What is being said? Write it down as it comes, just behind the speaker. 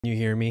You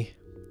hear me?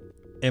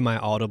 Am I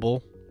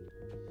audible?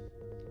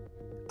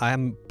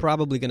 I'm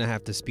probably gonna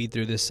have to speed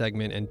through this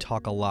segment and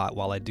talk a lot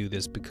while I do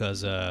this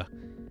because I'm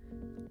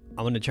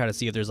gonna try to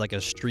see if there's like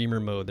a streamer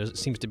mode. There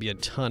seems to be a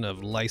ton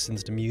of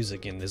licensed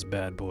music in this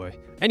bad boy.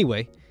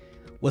 Anyway,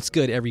 what's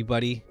good,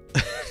 everybody?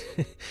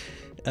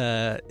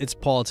 It's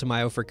Paul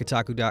Tamayo for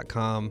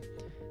Kotaku.com,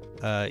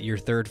 your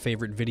third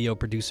favorite video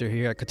producer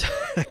here at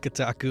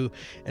Kotaku,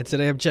 and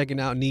today I'm checking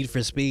out Need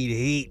for Speed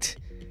Heat.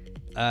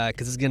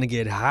 Because it's gonna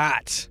get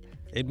hot.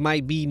 It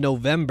might be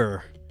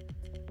November,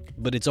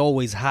 but it's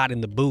always hot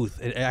in the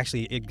booth.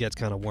 It gets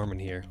kind of warm in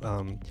here.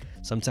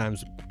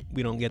 Sometimes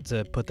we don't get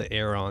to put the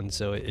air on,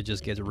 so it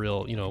just gets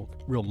real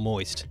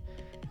moist.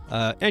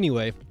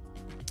 Anyway,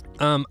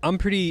 I'm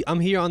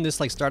here on this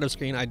like startup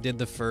screen. I did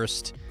the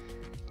first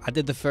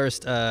maybe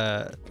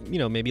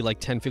like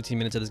 10-15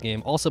 minutes of this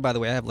game. Also, by the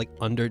way, I have like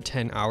under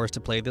 10 hours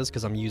to play this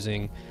because I'm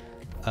using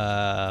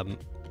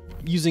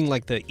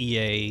like the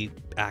EA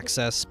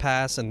access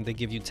pass, and they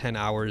give you 10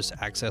 hours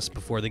access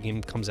before the game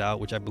comes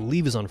out, which I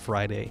believe is on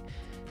Friday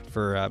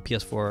for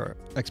PS4,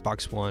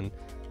 Xbox One.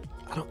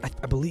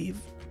 I believe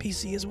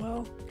PC as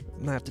well.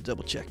 I might have to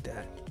double check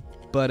that.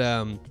 But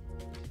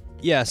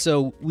yeah,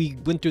 so we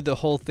went through the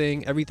whole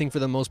thing. Everything for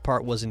the most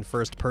part was in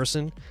first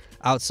person,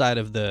 outside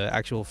of the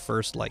actual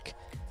first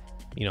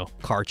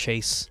car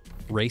chase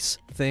race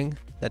thing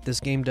that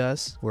this game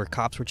does, where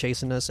cops were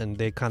chasing us and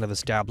they kind of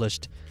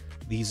established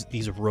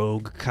these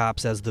rogue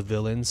cops as the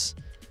villains.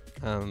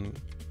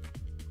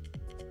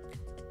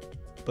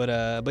 But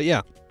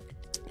yeah,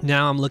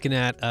 now I'm looking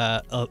at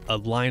a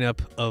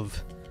lineup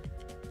of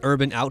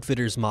Urban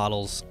Outfitters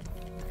models,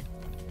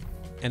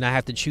 and I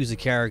have to choose a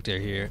character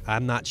here.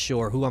 I'm not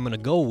sure who I'm gonna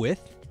go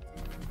with.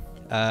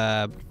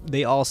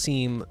 They all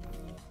seem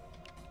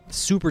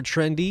super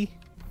trendy.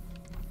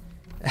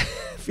 I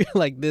feel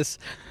like this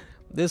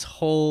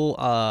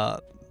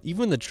whole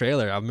even the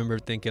trailer, I remember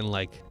thinking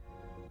like,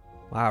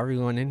 wow,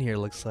 everyone in here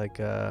looks like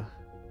an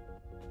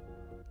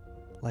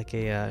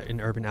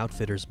Urban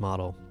Outfitters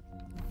model.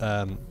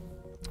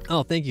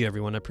 Oh, thank you,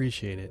 everyone. I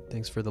appreciate it.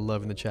 Thanks for the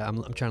love in the chat.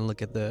 I'm trying to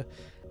look at the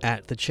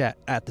chat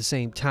at the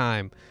same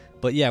time.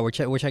 But yeah, we're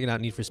checking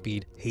out Need for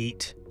Speed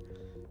Heat,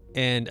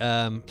 and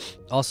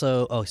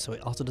also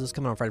does this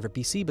come out on Friday for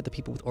PC? But the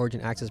people with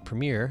Origin Access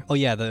Premiere. Oh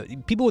yeah,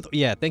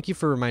 Thank you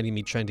for reminding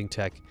me, Trending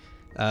Tech.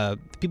 The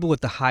people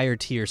with the higher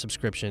tier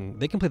subscription,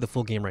 they can play the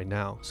full game right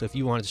now. So if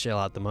you wanted to shell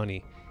out the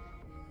money,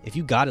 if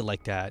you got it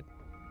like that,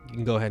 you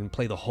can go ahead and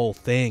play the whole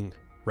thing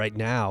right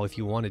now if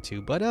you wanted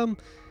to. But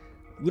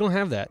we don't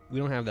have that.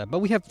 But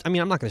we have. I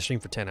mean, I'm not gonna stream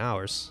for 10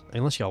 hours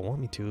unless y'all want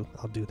me to.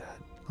 I'll do that.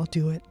 I'll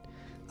do it.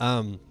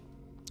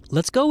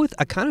 Let's go with.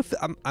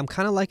 I'm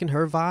kind of liking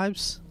her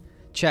vibes.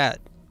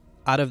 Chat.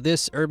 Out of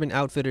this Urban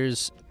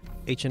Outfitters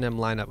H&M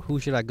lineup, who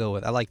should I go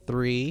with? I like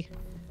 3.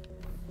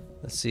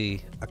 Let's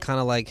see. I kind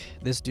of like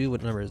this dude.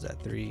 What number is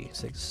that? 3,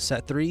 6,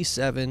 3,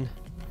 7,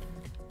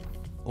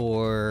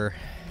 or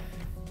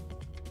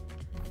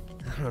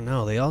I don't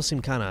know. They all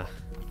seem kind of.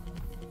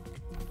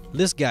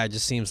 This guy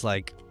just seems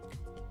like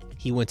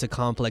he went to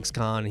Complex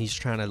Con and he's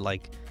trying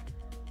to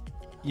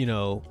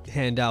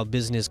hand out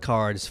business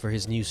cards for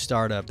his new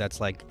startup. That's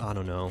like, I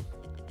don't know,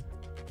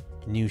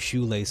 new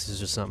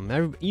shoelaces or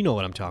something. You know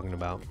what I'm talking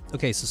about.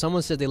 Okay, so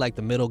someone said they like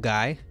the middle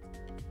guy.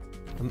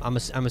 I'm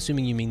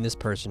assuming you mean this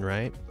person,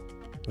 right?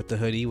 With the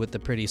hoodie, with the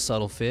pretty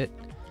subtle fit.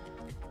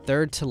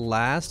 Third to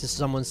last, is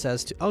someone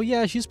says to. Oh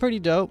yeah, she's pretty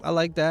dope. I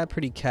like that.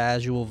 Pretty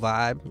casual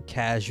vibe.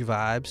 Cash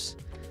vibes.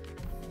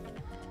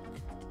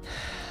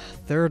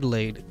 Third,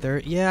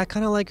 yeah, I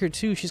kind of like her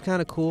too. She's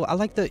kind of cool. I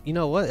like you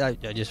know what? I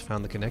just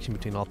found the connection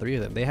between all 3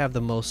 of them. They have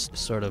the most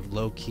sort of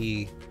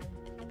low-key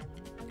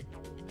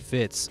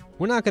fits.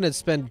 We're not going to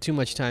spend too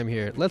much time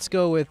here. Let's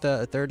go with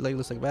a third lady.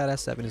 Looks like badass.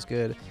 7 is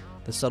good.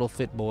 The subtle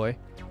fit boy.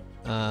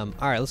 All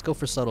right, let's go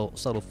for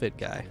subtle fit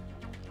guy.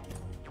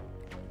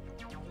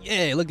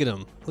 Yeah, look at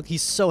him. Look,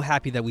 he's so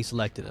happy that we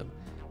selected him.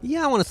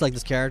 Yeah, I want to select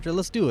this character.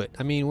 Let's do it.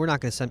 I mean, we're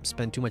not going to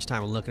spend too much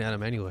time looking at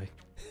him anyway.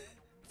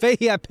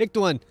 Faye, I picked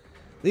one.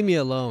 Leave me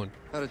alone.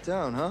 Out of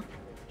town, huh?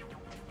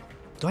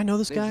 Do I know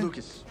this guy?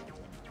 Lucas.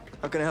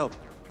 How can I help?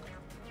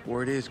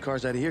 Word is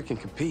cars out of here can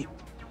compete.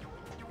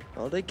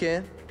 Oh, they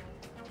can.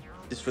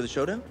 This for the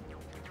showdown?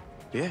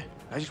 Yeah,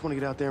 I just want to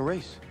get out there and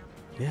race.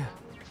 Yeah.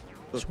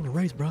 Just want to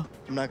race, bro.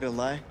 I'm not gonna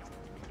lie.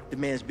 The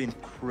man's been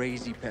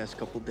crazy past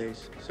couple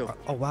days. So.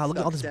 Oh wow! Look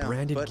at all this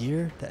branded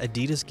gear, the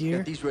Adidas gear.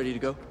 Got these ready to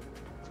go.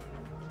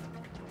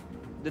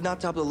 They're not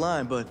top of the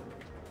line, but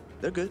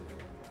they're good.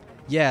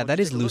 Yeah, that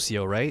is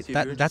Lucio, right?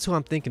 That's who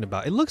I'm thinking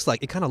about.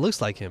 It kind of looks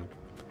like him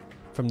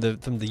from the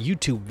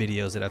YouTube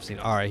videos that I've seen.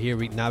 All right,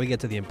 now we get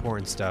to the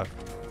important stuff.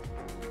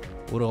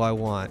 What do I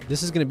want?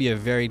 This is going to be a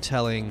very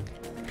telling.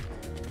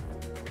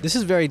 This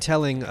is very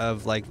telling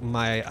of like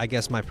my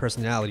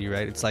personality,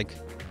 right? It's like,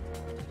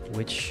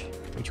 which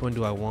one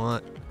do I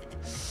want?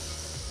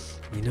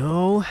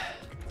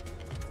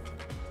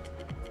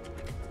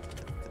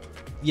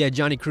 Yeah,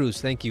 Johnny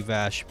Cruz. Thank you,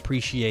 Vash.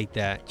 Appreciate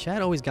that.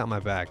 Chad always got my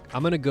back.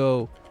 I'm gonna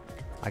go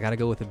I gotta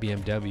go with the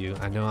BMW.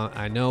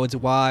 I know it's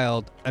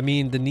wild. I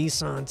mean, the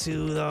Nissan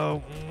too,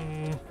 though.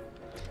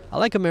 I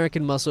like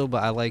American Muscle,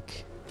 but I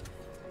like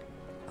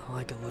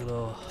a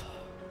little.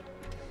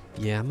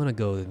 Yeah, I'm gonna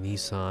go with the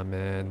Nissan,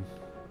 man.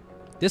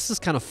 This is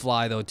kind of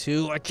fly though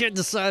too. I can't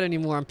decide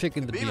anymore. I'm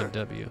picking the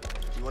BMW.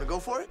 You wanna go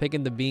for it?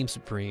 Picking the Beam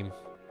Supreme.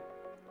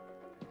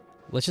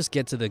 Let's just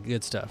get to the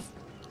good stuff.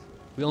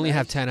 We only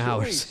have 10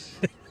 hours.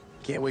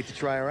 Can't wait to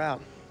try her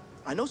out.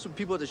 I know some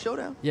people at the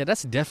showdown. Yeah,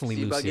 that's definitely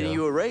See Lucio. about getting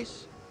you a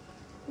race.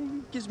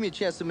 Gives me a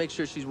chance to make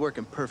sure she's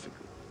working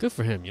perfectly. Good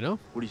for him, you know?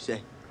 What do you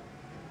say?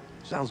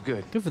 Sounds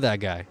good. Good for that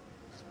guy.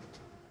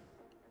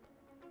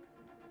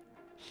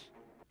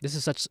 This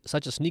is such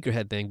a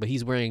sneakerhead thing, but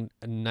he's wearing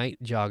night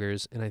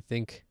joggers, and I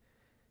think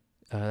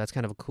that's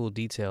kind of a cool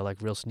detail, like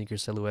real sneaker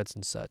silhouettes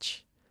and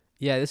such.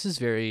 Yeah, this is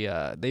very.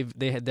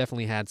 They had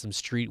definitely had some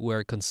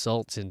streetwear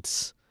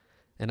consultants,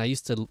 and I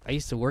used to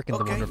work in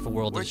the wonderful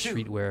world of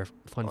streetwear.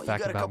 Fun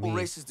fact about me. You got a couple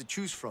races to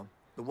choose from.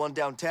 The one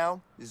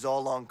downtown is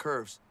all long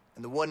curves,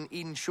 and the one in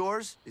Eden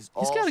Shores is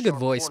all. He's got a good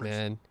voice, corners.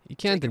 man. You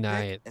can't Take your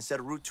deny pick it. and set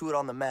a route to it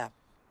on the map.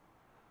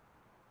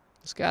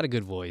 He's got a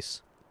good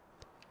voice.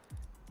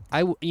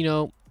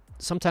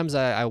 Sometimes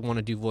I want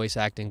to do voice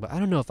acting, but I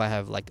don't know if I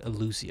have like a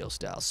Lucio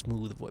style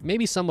smooth voice.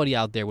 Maybe somebody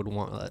out there would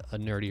want a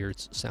nerdier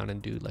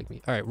sounding dude like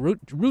me. All right,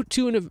 route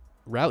to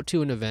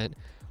an event,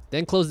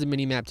 then close the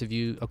mini map to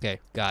view. Okay,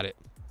 got it.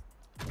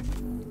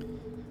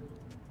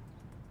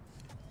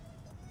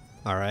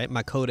 All right,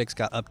 my codex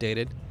got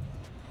updated.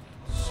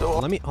 So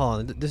let me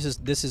hold on. This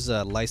is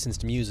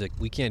licensed music.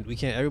 We can't.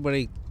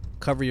 Everybody,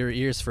 cover your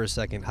ears for a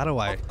second. How do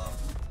I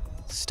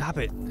stop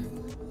it?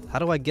 How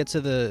do I get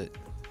to the?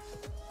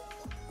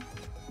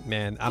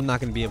 Man, I'm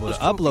not gonna be able to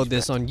upload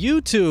this on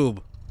YouTube.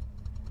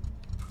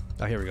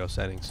 Oh, here we go.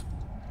 Settings.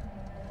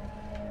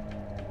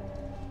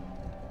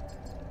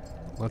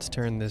 Let's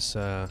turn this.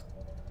 I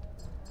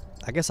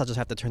guess I'll just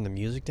have to turn the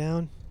music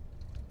down.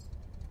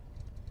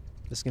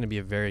 This is gonna be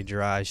a very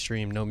dry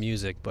stream, no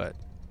music, but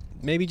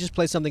maybe just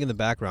play something in the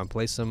background.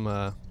 Play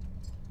some.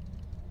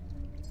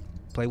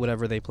 Play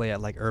whatever they play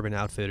at like Urban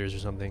Outfitters or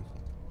something.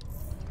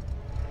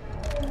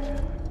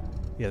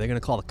 Yeah, they're gonna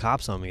call the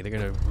cops on me. They're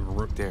gonna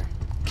There.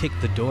 kick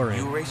the door in.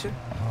 You racing?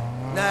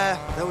 Nah,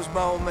 that was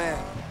my old man,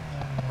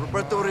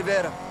 Roberto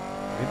Rivera.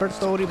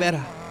 Roberto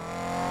Rivera.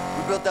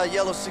 We built that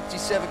yellow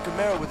 '67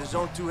 Camaro with his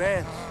own two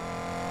hands.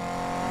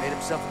 Made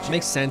himself a champ.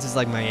 Makes sense. It's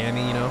like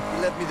Miami, you know.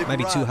 He left me the Might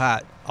be garage. too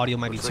hot. Audio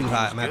might be Looks too like he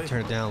hot. was I might have to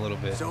turn it down a little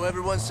bit. So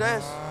everyone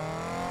says.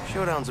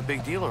 Showdown's a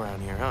big deal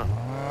around here, huh?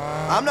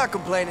 I'm not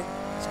complaining.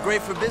 It's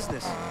great for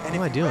business. And What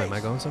am I if you doing? race, Am I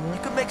going somewhere?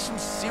 You could make some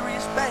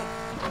serious bank.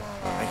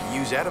 I could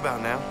use that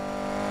about now.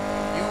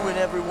 You and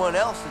everyone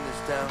else in this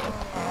town.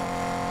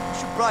 You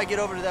should probably get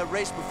over to that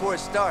race before it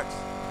starts.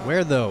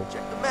 Where though?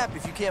 Check the map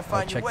if you can't Oh,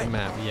 find your check way. the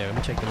map. Yeah, let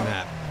me check the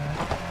map.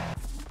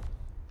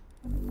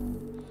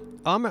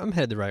 Oh, I'm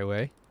headed the right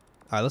way.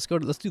 All right, let's go.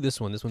 Let's do this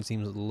one. This one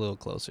seems a little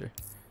closer.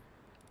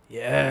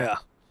 Yeah.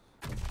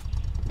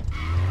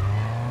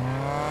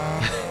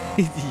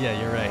 Yeah,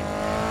 you're right.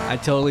 I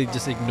totally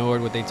just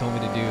ignored what they told me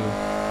to do.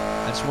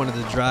 I just wanted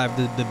to drive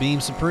the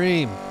Beam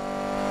Supreme.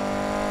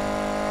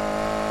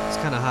 It's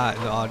kind of hot.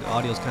 The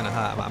audio's kind of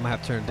hot. I might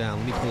have to turn it down.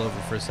 Let me pull over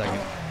for a second.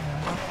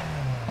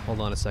 Hold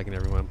on a second,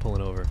 everyone. I'm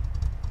pulling over.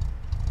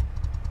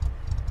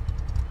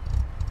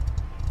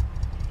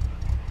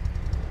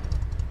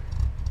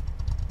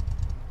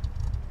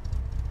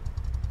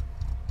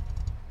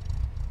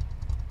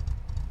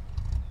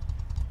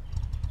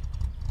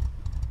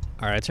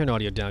 All right, I turned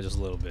audio down just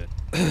a little bit.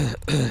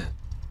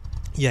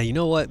 Yeah, you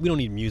know what? We don't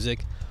need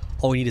music.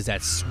 All we need is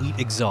that sweet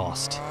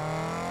exhaust.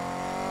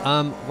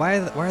 Why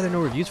are there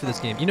no reviews for this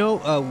game? You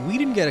know, we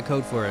didn't get a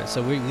code for it,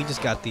 so we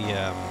just got the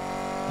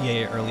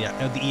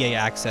the EA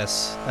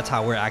access. That's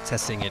how we're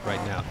accessing it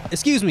right now.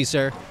 Excuse me,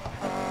 sir,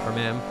 or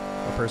ma'am,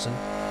 or person.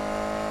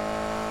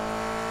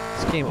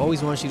 This game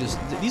always wants you to.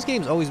 These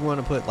games always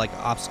want to put like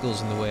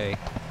obstacles in the way,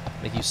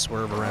 make you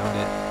swerve around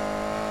it.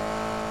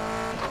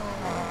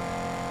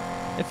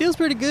 It feels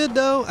pretty good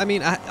though. I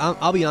mean,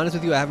 I'll be honest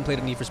with you. I haven't played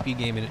a Need for Speed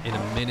game in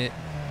a minute.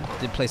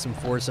 Did play some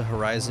Forza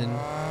Horizon,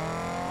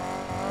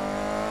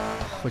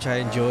 which I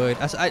enjoyed.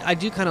 I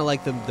do kind of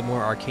like the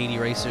more arcadey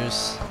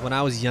racers. When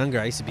I was younger,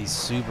 I used to be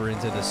super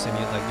into the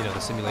the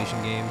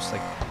simulation games,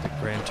 like the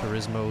Gran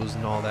Turismos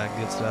and all that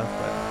good stuff.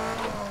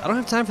 But I don't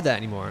have time for that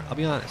anymore. I'll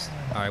be honest.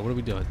 All right, what are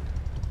we doing?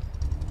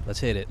 Let's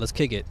hit it. Let's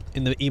kick it.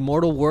 In the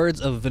immortal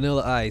words of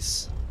Vanilla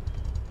Ice,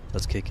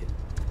 let's kick it.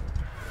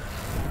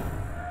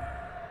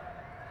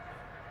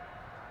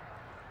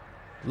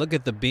 Look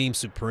at the Beam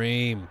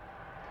Supreme.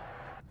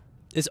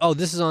 This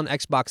is on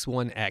Xbox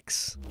One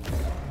X.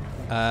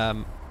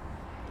 I'm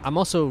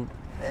also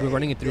we're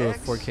running it through a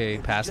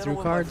 4K pass-through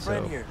card,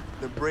 so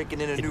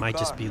it might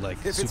just be like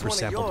super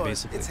sampled,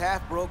 basically. It's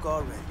half broke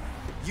already.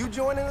 You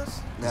joining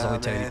us? It's only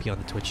 1080p on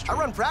the Twitch stream. I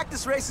run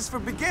practice races for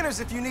beginners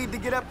if you need to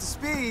get up to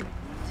speed.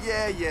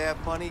 Yeah,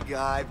 funny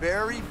guy.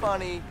 Very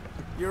funny.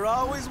 You're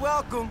always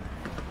welcome.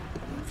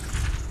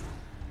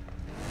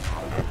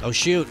 Oh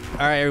shoot! All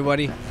right,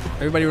 everybody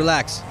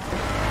relax.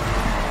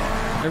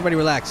 Everybody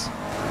relax.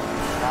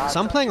 So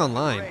I'm playing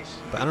online,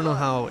 but I don't know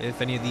how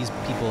if any of these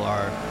people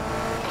are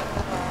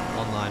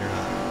online or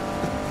not.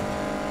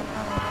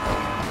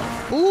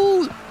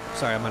 Ooh!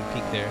 Sorry, I'm on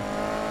peak there.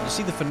 Did you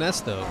see the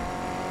finesse though?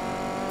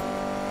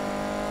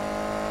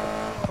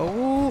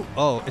 Oh,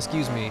 oh,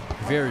 excuse me.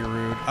 Very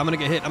rude. I'm gonna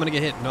get hit. I'm gonna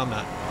get hit. No, I'm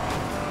not.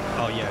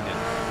 Oh yeah, I did.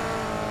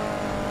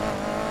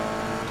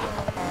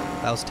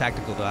 That was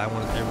tactical though. I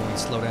wanted everyone to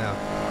slow down.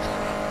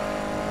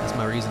 That's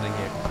my reasoning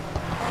here.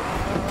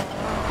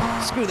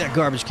 Screw that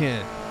garbage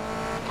can.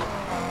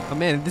 Oh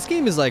man, this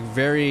game is like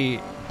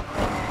very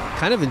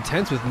kind of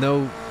intense with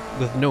no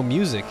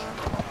music.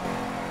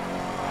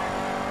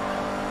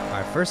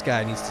 Alright, first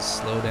guy needs to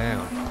slow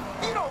down.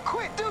 You don't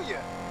quit, do you?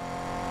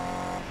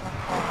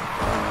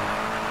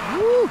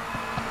 Woo!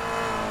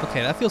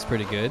 Okay, that feels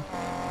pretty good.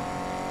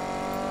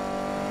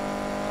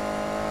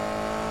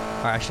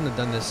 Alright, I shouldn't have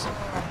done this.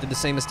 Did the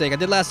same mistake I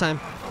did last time.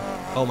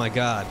 Oh my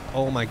god.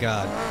 Oh my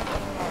god.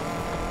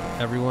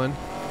 Everyone,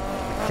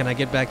 can I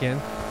get back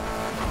in?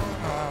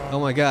 Oh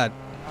my god.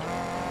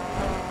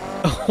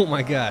 Oh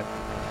my god.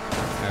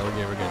 Alright, we're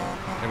good, we're good.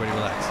 Everybody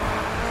relax.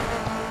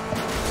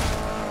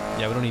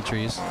 Yeah, we don't need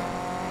trees.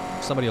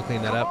 Somebody will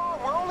clean that up. Come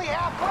on, we're only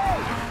halfway.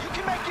 You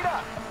can make it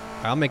up.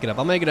 Alright, I'll make it up.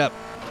 I'll make it up.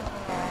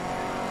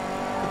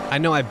 I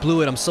know I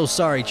blew it. I'm so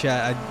sorry,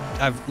 chat.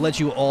 I've let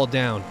you all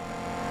down.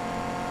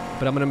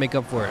 But I'm gonna make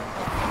up for it.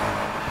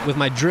 With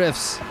my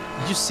drifts.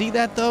 Did you see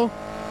that though?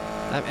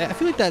 I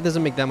feel like that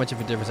doesn't make that much of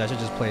a difference. I should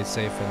just play it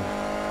safe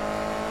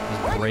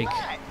and just break.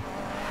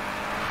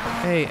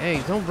 Hey,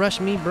 hey, don't rush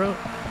me, bro.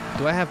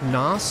 Do I have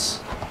NOS?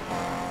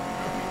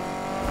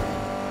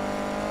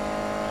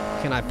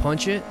 Can I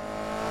punch it?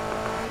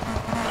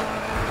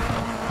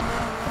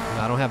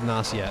 No, I don't have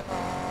NOS yet.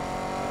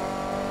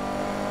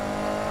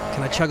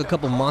 Can I chug a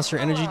couple Monster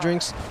Energy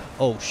drinks?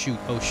 Oh, shoot.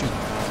 Oh, shoot.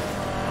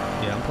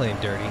 Yeah, I'm playing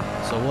dirty.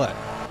 So what?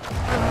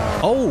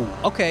 Oh,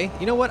 okay.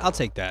 You know what? I'll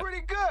take that.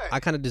 Pretty good. I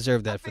kind of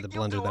deserve that for the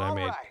blunder that I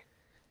made.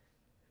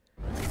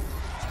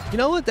 You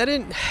know what? That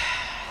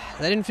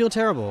didn't feel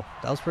terrible.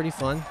 That was pretty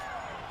fun.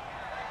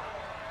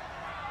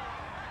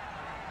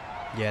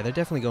 Yeah, they're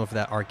definitely going for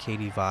that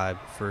arcadey vibe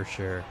for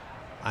sure.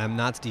 I'm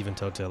not Steven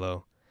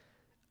Totillo.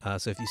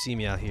 So if you see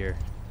me out here,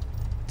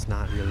 it's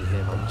not really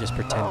him. I'm just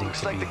pretending looks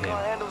to like be the him.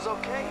 car handle's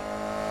okay.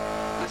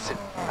 Listen,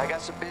 I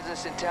got some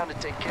business in town to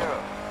take care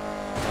of.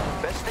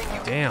 Best thing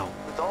you can do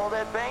with all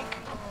that bank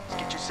is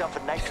get yourself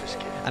a nitrous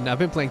kit. And I've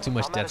been playing too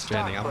much I'm out Death of stock,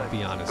 Stranding, I'm gonna but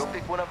be honest. go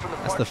pick one up from the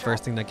That's pawn the shop.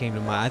 first thing that came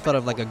to mind. I thought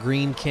of like a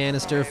green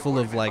canister full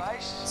of like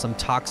some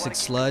toxic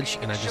sludge,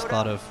 and I just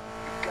thought of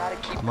You gotta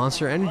keep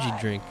Monster moving Energy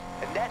alive, drink.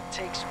 And that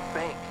takes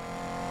bank.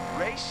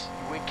 Race,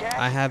 you win cash.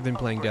 I have been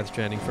playing Death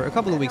Stranding for a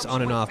couple of weeks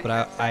on and off, but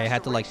I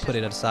had to like put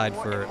it aside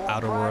for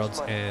Outer Worlds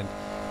and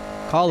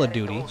Call of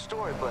Duty. Just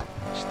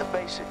the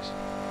basics.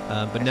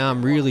 But now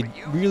I'm really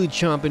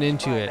chomping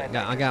into it.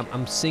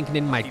 I'm sinking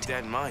in my. Keep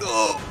that in mind.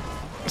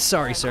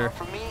 Sorry, sir.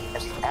 For me, and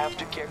the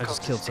aftercare I just comes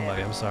killed to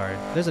somebody. I'm standard.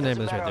 sorry. There's an Doesn't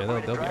ambulance right there.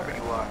 matter They'll how be great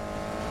a alright.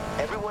 driver you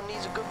are. Everyone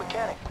needs a good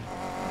mechanic.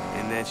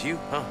 And that's you,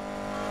 huh?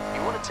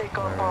 You want to take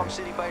on Palm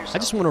City by yourself? I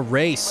just want to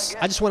race.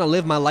 I just want to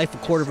live my life a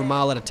quarter of a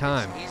mile at a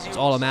time. That's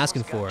all I'm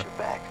asking for.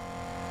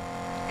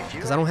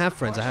 Because I don't have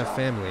friends. I have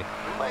family.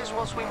 We might as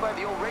well swing by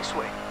the old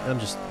raceway. I'm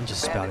just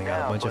spouting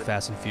out a bunch of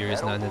Fast and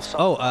Furious nonsense.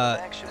 Oh,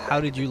 how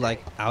did you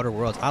like Outer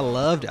Worlds? I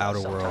loved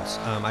Outer Worlds.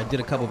 I did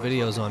a couple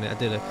videos on it. I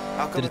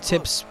did a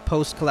tips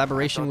post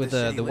collaboration with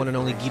the one and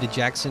only Gita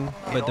Jackson.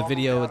 But the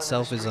video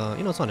itself is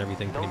you know, it's on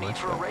everything pretty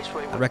much.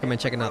 But I recommend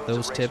checking out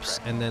those tips.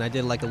 And then I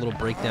did like a little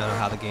breakdown of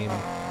how the game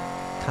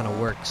kind of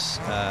works.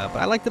 But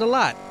I liked it a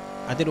lot.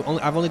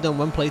 I've only done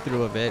one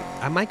playthrough of it.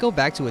 I might go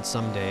back to it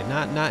someday.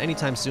 Not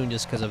anytime soon,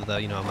 just because of the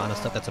amount of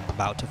stuff that's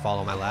about to fall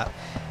on my lap,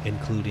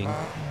 including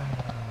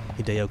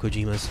Hideo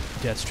Kojima's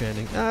Death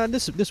Stranding.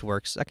 This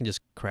works. I can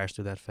just crash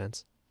through that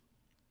fence.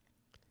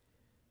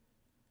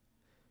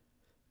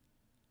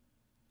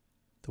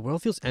 The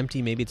world feels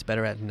empty. Maybe it's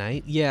better at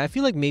night. Yeah, I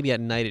feel like maybe at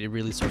night it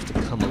really starts to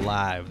come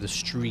alive. The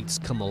streets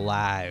come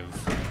alive.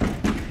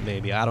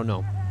 Maybe. I don't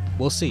know.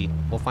 We'll see.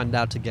 We'll find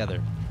out together.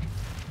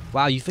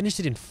 Wow, you finished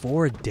it in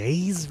 4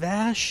 days,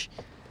 Vash?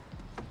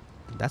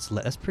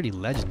 That's pretty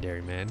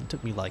legendary, man. It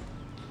took me like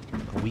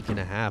a week and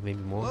a half,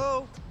 maybe more.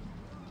 Hello?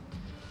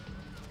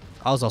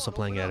 I was also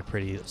playing at a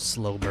pretty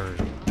slow burn.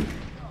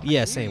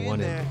 Yeah, same one.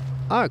 there.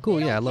 All right, cool.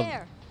 They Yeah, I don't love it.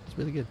 care. It's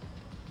really good.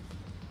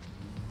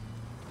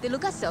 Did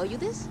Lucas sell you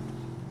this?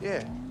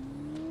 Yeah.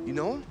 You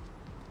know him?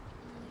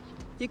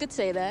 You could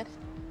say that.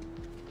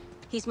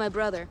 He's my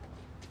brother.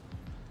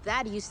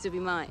 That used to be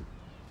mine.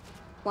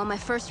 Won my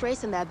first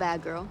race in that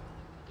bad girl.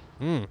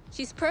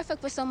 She's perfect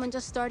for someone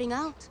just starting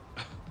out.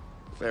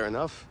 Fair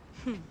enough.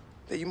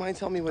 Hey, you mind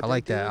telling me what I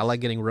like that. I like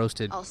getting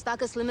roasted. Our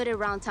stock is limited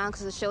around town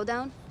because of the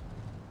showdown.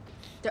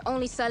 They're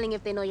only selling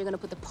if they know you're gonna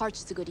put the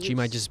parts to good use. She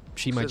might just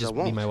Says I be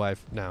won't. my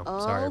wife now.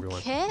 Sorry, everyone.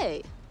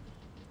 Okay.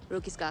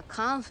 Rookie's got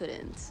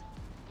confidence.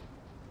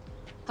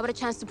 How about a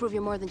chance to prove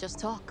you're more than just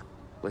talk?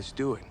 Let's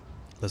do it.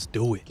 Let's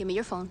do it. Give me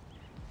your phone.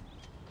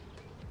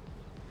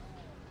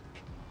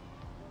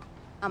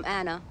 I'm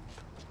Anna.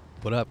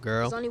 What up,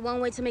 girl? There's only one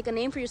way to make a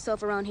name for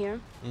yourself around here.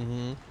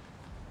 Mm-hmm.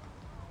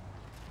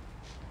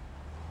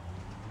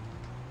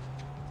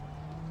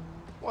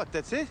 What,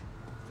 that's it?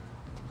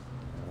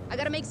 I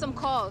gotta make some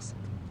calls.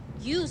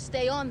 You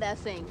stay on that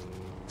thing.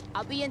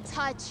 I'll be in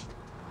touch.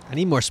 I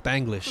need more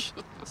Spanglish.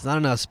 There's not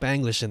enough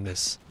Spanglish in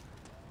this.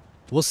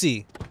 We'll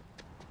see.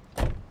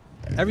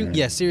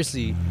 Yeah,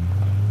 seriously.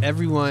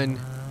 Everyone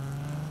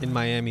in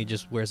Miami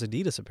just wears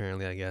Adidas,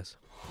 apparently, I guess.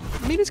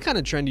 I mean, it's kind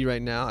of trendy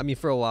right now. I mean,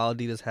 for a while,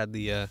 Adidas had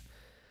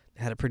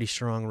had a pretty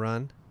strong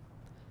run.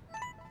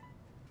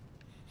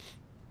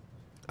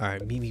 All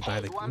right, meet me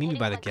by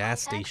the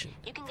gas station.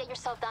 You can get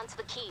yourself down to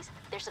the Keys.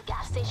 There's a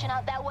gas station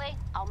out that way.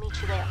 I'll meet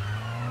you there.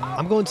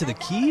 I'm going to the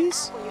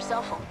Keys? Your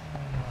cell phone.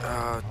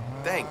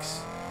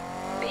 Thanks.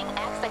 Bing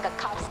acts like a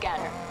cop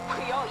scanner.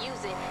 We all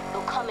use it.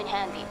 It'll come in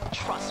handy.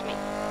 Trust me.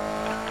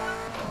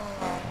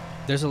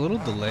 There's a little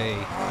delay,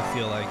 I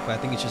feel like, but I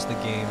think it's just the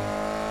game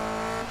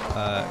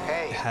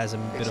has a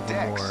bit of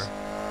a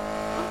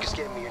more... Lucas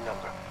gave me your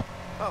number.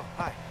 Oh,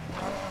 hi.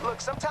 Look,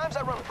 sometimes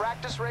I run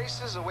practice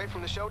races away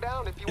from the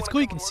showdown. If you It's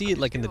cool you can see it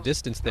like in the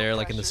distance there,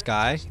 like in the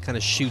sky. Kind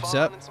of shoots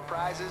up. Some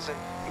prizes, and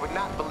you would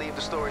not believe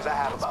the stories I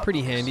have It's about pretty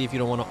Lucas. handy if you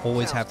don't want to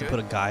always have to put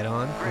a guide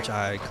on, which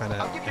I kind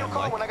I'll of give you a am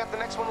call like. when I got the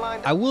next one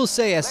lined up. I will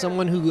say, as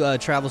someone who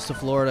travels to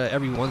Florida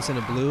every once in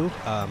a blue,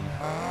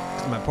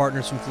 'cause my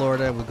partner's from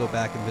Florida, we go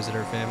back and visit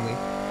her family.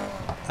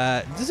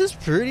 This is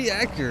pretty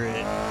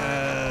accurate.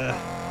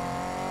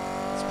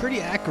 It's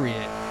pretty accurate.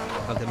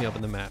 Oh, let me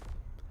open the map.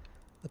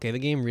 Okay, the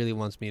game really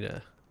wants me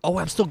to... Oh,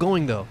 I'm still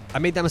going, though. I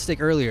made that mistake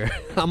earlier.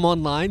 I'm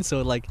online,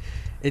 so, like,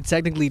 it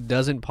technically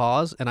doesn't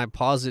pause, and I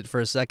paused it for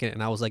a second,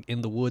 and I was, like,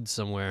 in the woods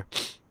somewhere.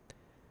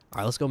 All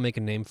right, let's go make a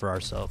name for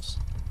ourselves.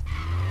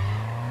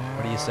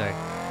 What do you say?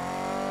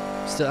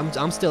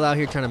 I'm still out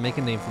here trying to make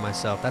a name for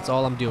myself. That's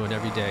all I'm doing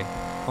every day.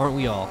 Aren't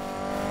we all?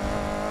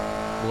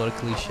 What a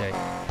cliche.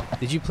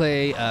 Did you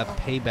play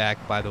Payback,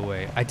 by the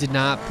way? I did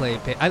not play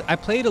I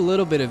played a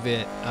little bit of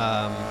it,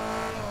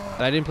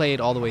 but I didn't play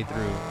it all the way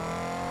through.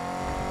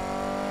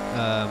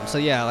 So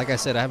yeah, like I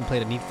said, I haven't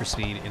played a Need for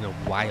Speed in a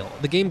while.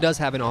 The game does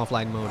have an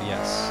offline mode,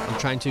 yes. I'm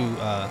trying to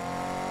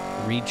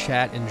read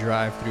chat and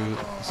drive through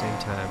at the same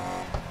time.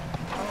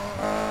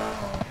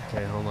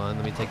 Okay, hold on.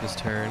 Let me take this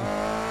turn.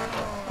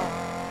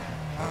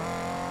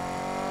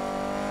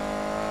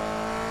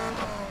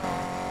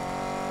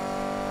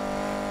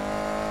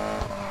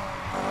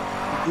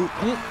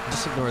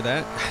 Just ignore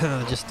that.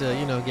 Just,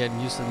 you know, getting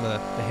used to the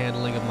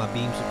handling of my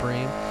Beam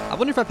Supreme. I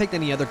wonder if I picked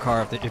any other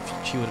car,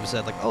 if she would have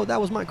said, like, oh, that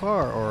was my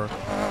car, or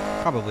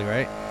probably,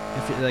 right?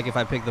 If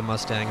I picked the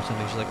Mustang or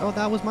something, she's like, oh,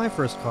 that was my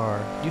first car.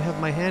 You have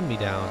my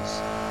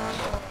hand-me-downs.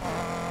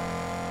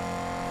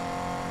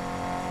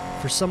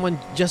 For someone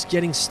just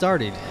getting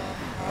started,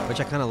 which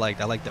I kind of liked.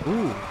 I like that.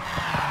 Ooh.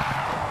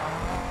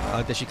 I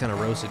like that she kind of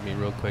roasted me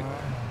real quick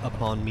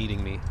upon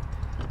meeting me.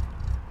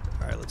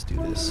 All right, let's do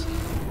this.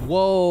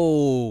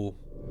 Whoa.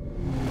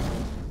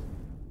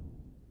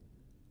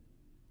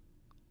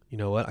 You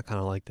know what? I kind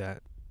of like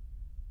that.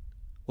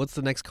 What's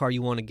the next car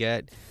you want to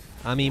get?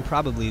 I mean,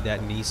 probably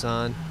that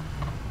Nissan.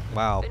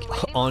 Wow.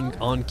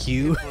 On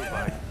cue.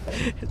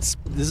 It's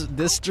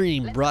this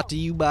stream brought to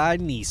you by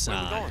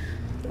Nissan.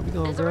 Where we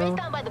going, There's a race girl?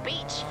 down by the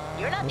beach.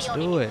 You're not Let's the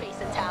do only it. new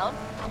face in town.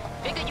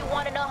 Figured you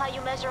want to know how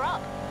you measure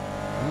up.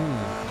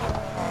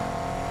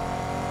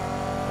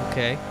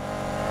 Okay.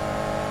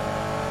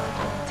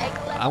 Take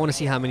a left. I want to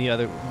see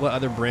what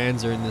other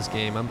brands are in this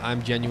game.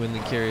 I'm genuinely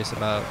curious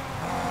about.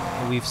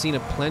 We've seen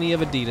plenty of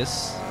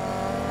Adidas.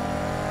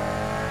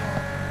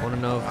 I want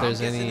to know if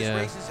there's any. This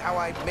race is how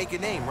I make a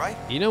name, right?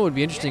 You know, it would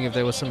be interesting if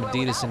there was some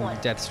Adidas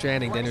in Death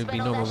Stranding. Then it would be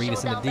no more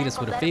Adidas and Adidas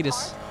with a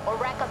fetus. Or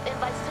rack up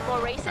invites to more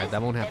races. Alright,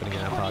 that won't happen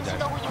again. I People need to apologize.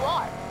 know who you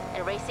are.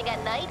 And racing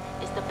at night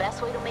is the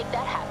best way to make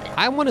that happen.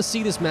 I want to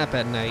see this map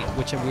at night,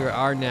 which we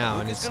are now,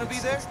 and Lucas it's gonna be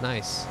there? it's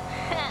nice.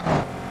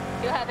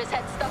 You'll have his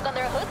head stuck on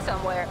their hood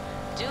somewhere.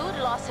 Dude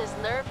lost his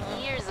nerve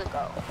years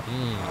ago.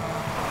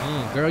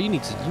 Girl, you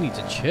need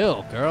to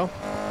chill, girl.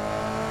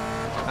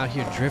 Out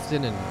here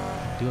drifting and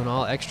doing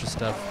all extra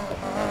stuff.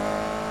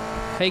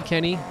 Hey,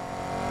 Kenny.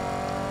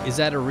 Is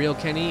that a real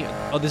Kenny?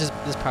 Oh, this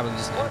is probably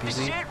just an What the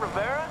NPC. shit,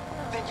 Rivera?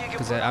 Think you can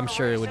Because put on I'm a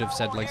sure it race would have out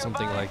said for like me,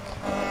 something buddy?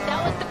 like,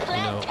 That was the you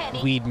plan, know, Kenny.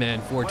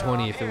 Weedman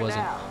 420 if it Here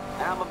wasn't. now,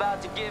 and I'm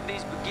about to give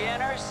these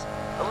beginners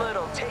a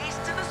little taste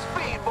of the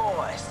Speed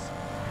Boys.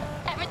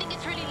 Everything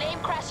is really lame,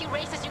 crashy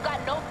races you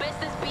got no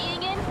business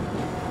being in.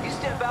 You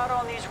step out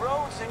on these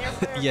roads and you're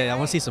fair Yeah, I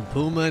want to see game. some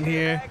Puma in Hear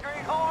here. that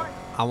great horn?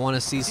 I want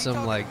to see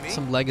some like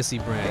some legacy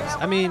brands.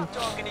 I mean, I'm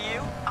talking to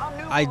you. I'm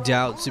new I for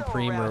doubt Uno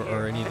Supreme around or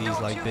here. any of And these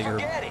don't like you bigger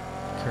forget it.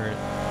 current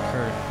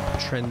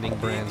trending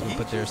brands would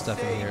put their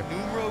stuff in here,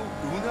 Numero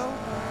uno?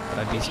 but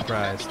I'd be If you do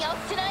surprised. nothing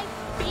else tonight,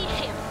 be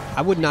him.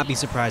 I would not be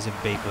surprised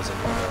if Bake was in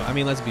here though. I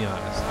mean, let's be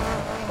honest.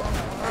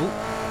 Ooh.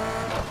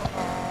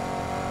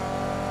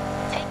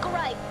 Take a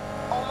right.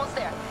 Almost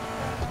there.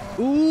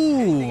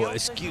 Ooh,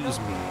 excuse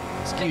me.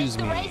 Finish Excuse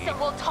the race me. and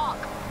we'll talk.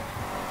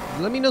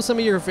 Let me know some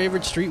of your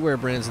favorite streetwear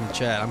brands in the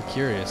chat. I'm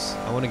curious.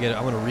 I want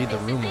to read the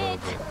This room is a little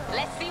it. bit.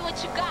 Let's see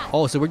what you got.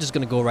 Oh, so we're just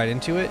gonna go right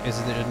into it?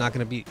 Is there not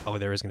gonna be? Oh,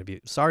 there is gonna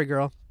be. Sorry,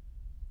 girl.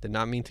 Did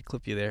not mean to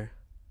clip you there.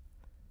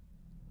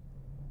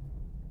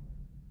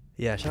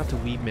 Yeah, shout out to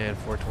Weedman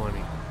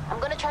 420. I'm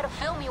gonna try to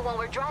film you when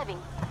we're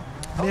driving.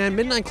 Man,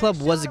 Midnight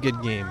Club was a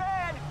good game.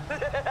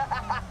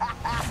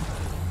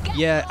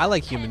 Yeah, I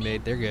like Human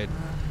Made. They're good.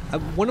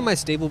 One of my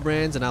staple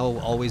brands, and I will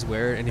always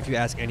wear it. And if you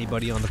ask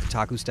anybody on the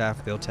Kotaku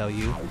staff, they'll tell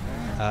you.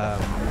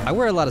 I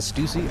wear a lot of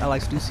Stussy. I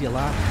like Stussy a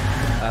lot,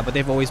 but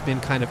they've always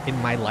been kind of in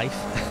my life.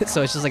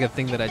 So it's just like a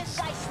thing that I just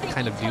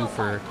kind of do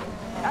for,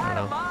 I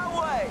don't know.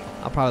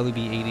 I'll probably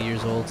be 80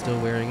 years old still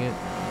wearing it.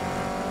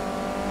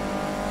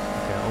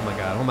 Okay. Oh my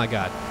god. Oh my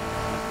god.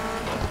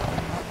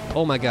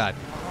 Oh my god.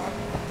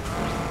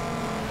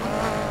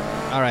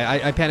 All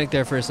right. I panicked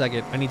there for a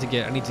second. I need to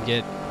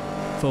get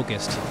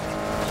focused.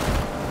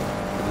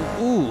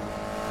 Ooh.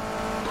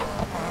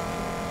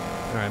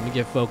 Alright, let me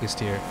get focused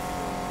here.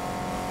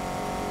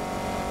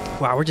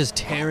 Wow, we're just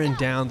tearing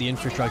down the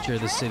infrastructure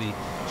of the city.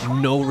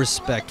 No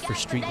respect for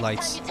street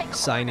lights,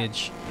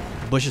 signage,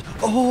 bushes.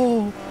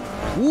 Oh!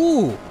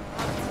 Ooh!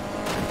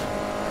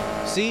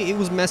 See, it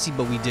was messy,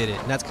 but we did it.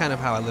 And that's kind of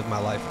how I live my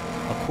life.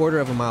 A quarter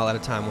of a mile at a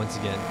time once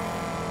again.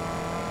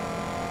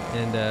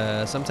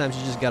 And sometimes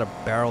you just gotta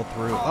barrel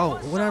through. Oh,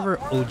 whatever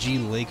OG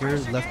Laker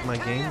left my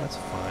game, that's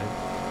fine.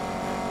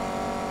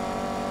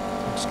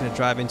 I'm just gonna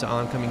drive into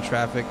oncoming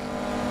traffic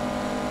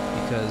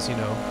because, you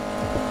know,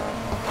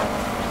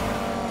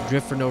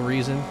 drift for no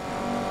reason.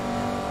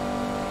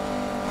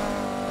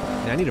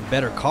 Man, I need a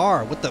better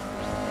car.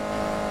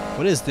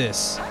 What is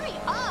this? Hurry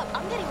up!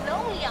 I'm getting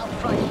lonely out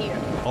front here.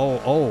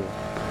 Oh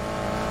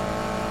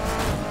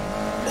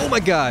my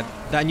god!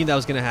 I knew that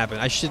was gonna happen.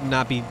 I should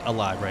not be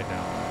alive right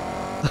now.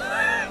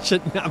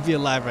 Should not be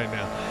alive right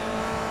now.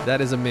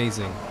 That is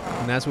amazing.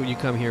 And that's what you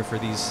come here for,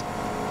 these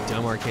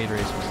dumb arcade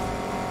racers.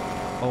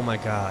 Oh my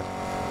god.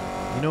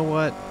 You know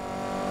what?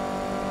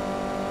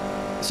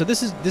 So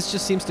this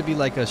just seems to be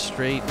like a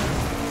straight...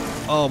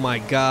 Oh my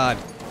god.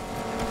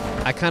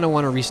 I kind of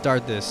want to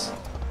restart this.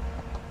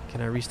 Can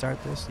I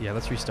restart this? Yeah,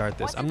 let's restart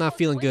this. I'm not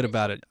feeling good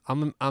about it.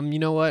 You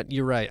know what?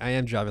 You're right. I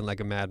am driving like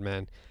a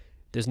madman.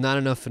 There's not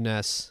enough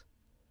finesse.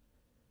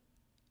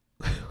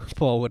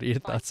 Paul, what are your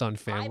thoughts on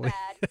family?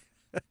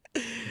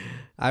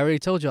 I already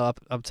told y'all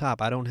up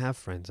top, I don't have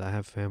friends. I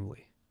have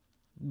family.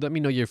 Let me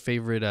know your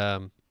favorite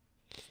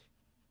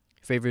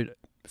favorite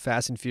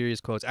Fast and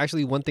Furious quotes.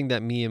 Actually, one thing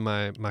that me and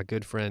my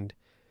good friend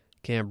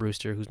Cam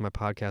Brewster, who's my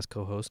podcast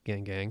co-host,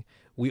 gang,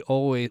 we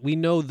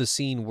know the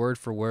scene word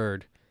for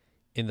word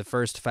in the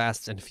first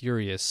Fast and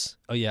Furious.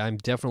 Oh yeah, I'm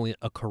definitely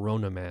a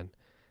Corona man.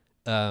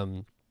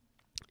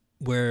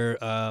 Where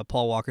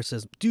Paul Walker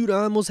says, "Dude,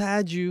 I almost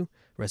had you."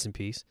 Rest in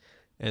peace.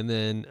 And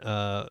then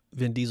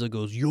Vin Diesel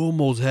goes, "You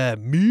almost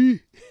had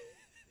me."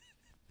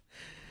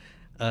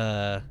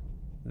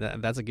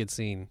 That's a good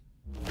scene.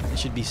 It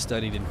should be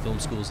studied in film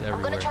schools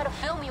everywhere. I'm gonna try to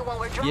film you when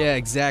we're driving. Yeah,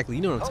 exactly.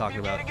 You know what I'm talking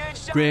about.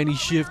 Granny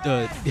shift,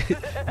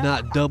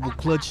 not double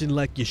clutching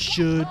like you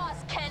should.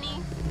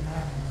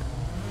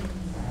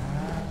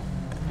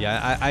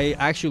 Yeah, I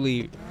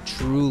actually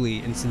truly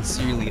and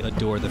sincerely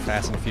adore the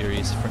Fast and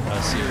Furious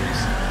series.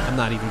 I'm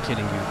not even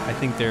kidding you. I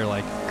think they're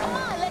like,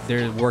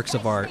 they're works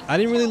of art. I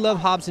didn't really love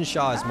Hobbs and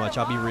Shaw as much,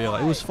 I'll be real.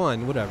 It was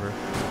fun, whatever.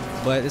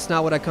 But it's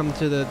not what I come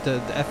to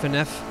the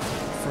FNF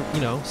for,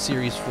 you know,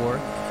 series for.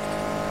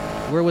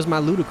 Where was my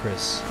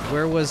Ludacris?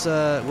 Where was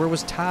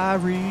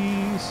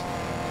Tyrese?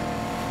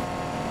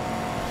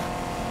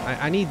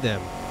 I need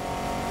them.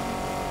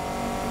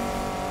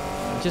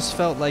 It just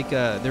felt like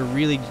they're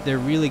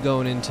really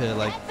going into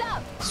like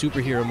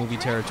superhero movie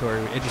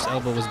territory. Idris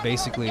Elba was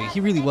basically, he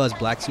really was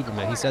Black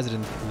Superman. He says it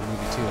in the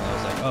movie too, and I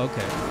was like, oh,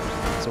 okay.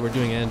 So we're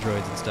doing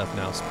androids and stuff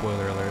now.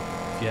 Spoiler alert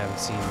if you haven't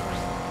seen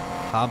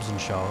Hobbs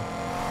and Shaw.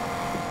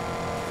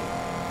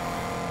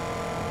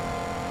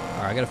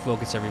 All right, I gotta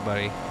focus,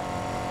 everybody.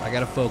 I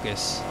gotta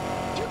focus.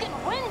 You can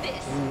win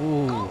this.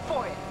 Ooh. Go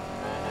for it.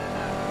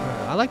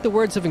 I like the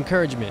words of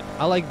encouragement.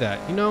 I like that.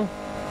 You know,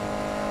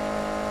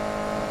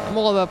 I'm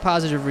all about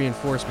positive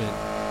reinforcement.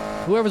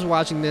 Whoever's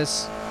watching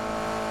this,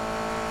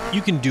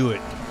 you can do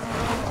it.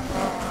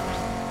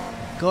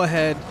 Go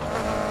ahead.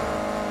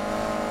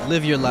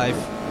 Live your life.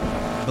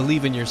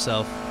 Believe in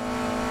yourself.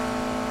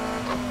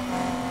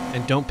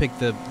 And don't pick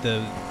the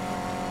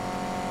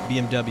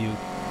BMW.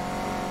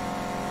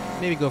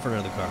 Maybe go for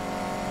another car.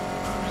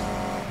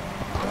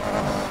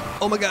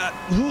 Oh my god.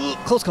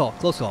 Close call.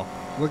 Close call.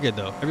 We're good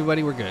though.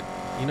 Everybody, we're good.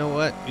 You know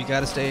what? We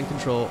gotta stay in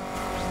control.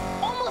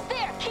 Almost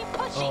there. Keep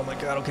pushing. Oh my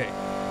god, okay.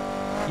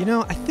 You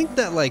know, I think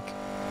that, like,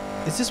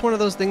 is this one of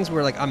those things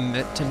where, like, I'm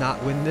meant to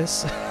not win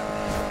this?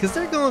 Because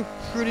they're going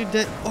pretty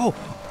dead. Oh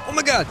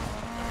my god.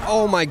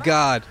 Oh my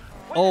god.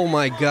 Oh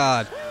my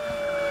god.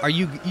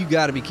 You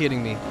gotta be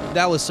kidding me.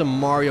 That was some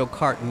Mario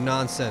Kart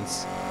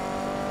nonsense.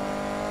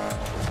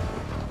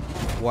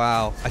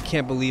 Wow. I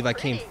can't believe I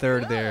came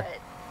third there.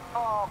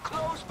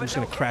 I'm just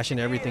gonna crash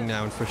into everything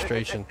now in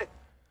frustration.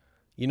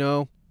 You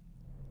know,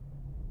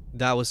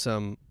 that was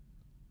some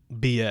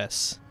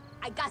BS.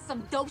 I got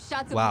some dope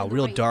shots of wow, you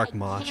real right dark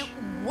now. I mosh.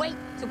 can't wait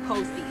to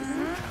post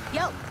these.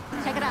 Yo,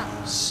 check it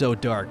out. So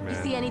dark, You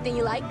man. see anything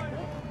you like?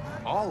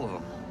 All of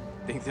them.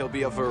 Think they'll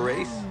be up for a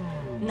race?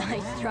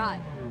 Nice try.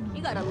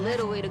 You got a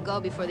little way to go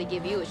before they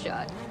give you a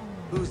shot.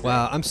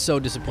 Wow, I'm so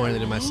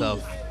disappointed in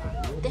myself.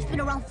 They've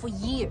been around for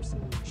years.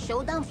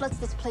 Showdown floods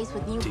this place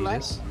with new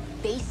blood. Detus?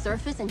 They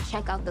surface and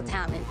check out the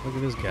talent. Look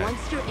at this guy. Once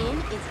you're in,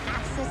 it's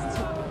access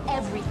to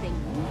everything.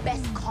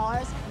 Best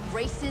cars,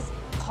 races,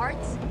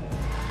 parts.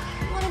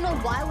 You wanna know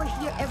why we're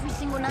here every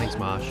single night? Thanks,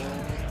 Mosh.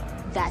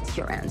 That's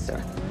your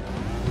answer.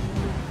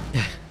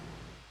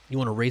 You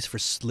want to race for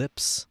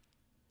slips?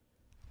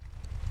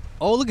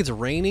 Oh, look, it's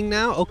raining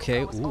now?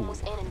 Okay, I was ooh.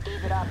 almost in and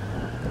gave it up.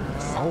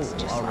 Sounds Oh,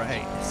 just all like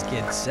right. It's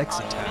getting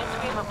sexy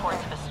time.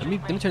 Let me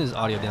turn this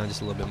audio down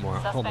just a little bit more.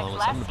 Hold on,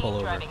 I'm gonna pull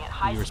over. Be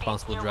a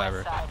responsible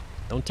driver.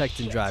 Don't text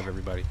and drive,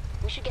 everybody.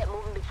 We should get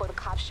moving before the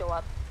cops show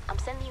up. I'm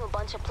sending you a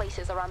bunch of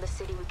places around the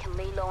city we can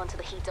lay low until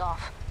the heat's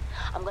off.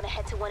 I'm gonna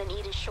head to one in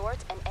Eden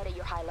Shorts and edit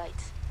your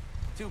highlights.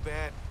 Too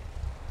bad.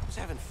 I was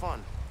having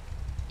fun.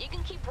 You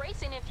can keep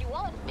racing if you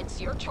want. It's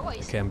your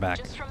choice. Okay, I'm back.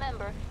 Just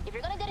remember, if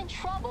you're gonna get in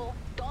trouble,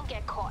 don't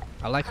get caught.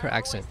 I like her Kinda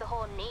accent. ruins the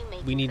whole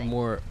name-making We need thing.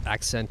 more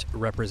accent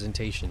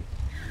representation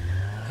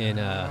in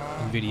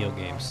video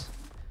games.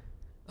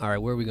 All right,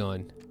 where are we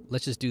going?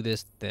 Let's just do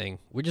this thing.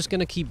 We're just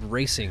gonna keep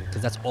racing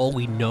because that's all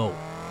we know.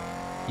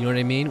 You know what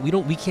I mean?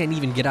 We can't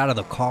even get out of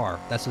the car.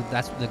 That's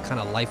the kind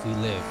of life we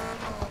live.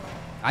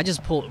 I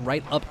just pull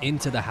right up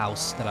into the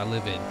house that I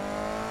live in,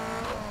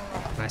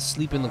 and I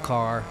sleep in the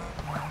car.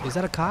 Is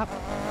that a cop?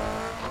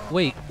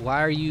 Wait,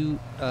 why are you?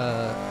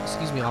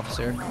 Excuse me,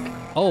 officer.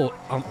 Oh,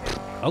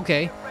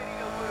 okay.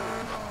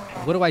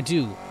 What do I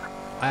do?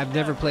 I've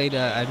never played.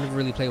 I've never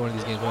really played one of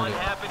these games. What do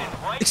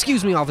I do?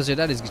 Excuse me, officer.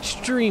 That is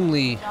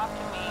extremely.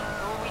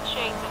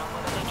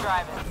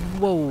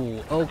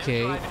 Whoa.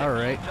 Okay. All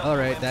right.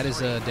 That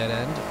is a dead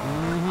end.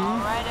 Mm-hmm. All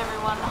right,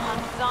 everyone, the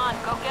hunt is on.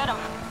 Go get him.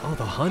 Oh,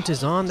 the hunt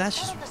is on. That's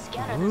just The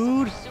scanner, there's a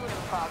rude. pursuit in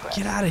progress.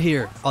 Get out of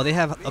here. Oh, they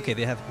have. Okay,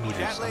 they have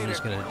meters. I'm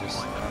just gonna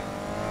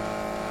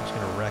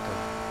wreck them.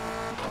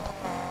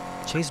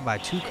 Chased by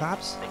 2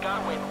 cops. They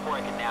got away before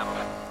I could nab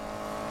him.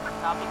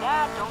 Copy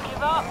that. Don't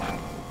give up.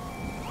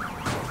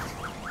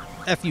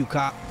 F you,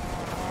 cop.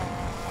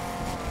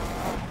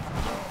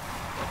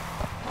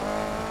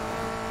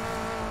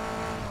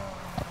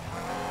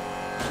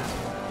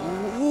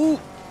 Ooh,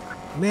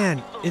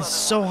 man, it's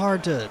so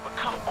hard to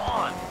Come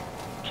on.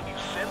 Can you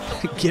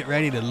sense get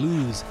ready to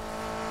lose,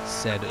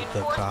 said the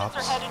Reinforcements cops.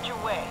 are headed your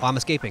way. Oh, I'm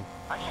escaping.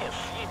 I can't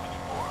see him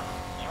anymore.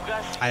 You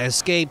guys I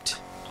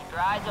escaped. keep your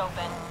eyes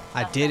open.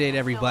 I Suspect did is it, still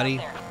everybody.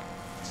 out there.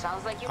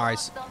 Sounds like you All right,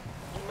 lost them.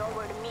 You know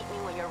where to meet me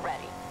when you're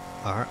ready.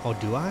 All right. Oh,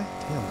 do I?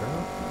 Damn,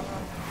 girl.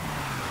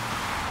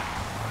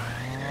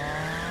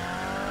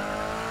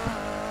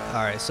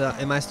 All right. So,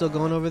 am I still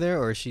going over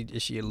there, or is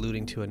she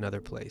alluding to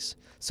another place?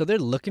 So they're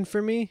looking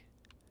for me.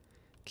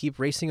 Keep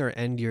racing or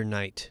end your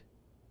night.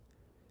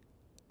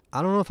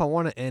 I don't know if I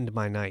want to end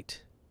my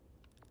night.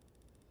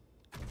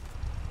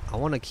 I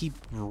want to keep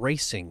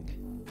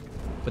racing,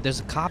 but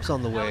there's cops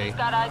on the way. Nobody's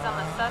got eyes on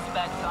the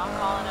suspect, so I'm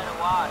calling it a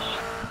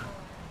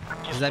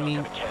wash. Does that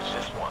mean Catch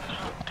this one.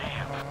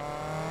 Damn.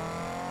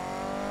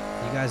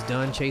 you guys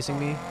done chasing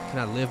me? Can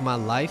I live my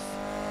life?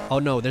 Oh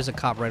no, there's a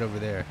cop right over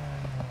there.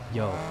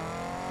 Yo.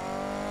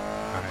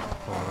 Alright,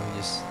 hold on, let me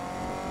just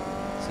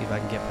see if I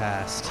can get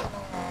past.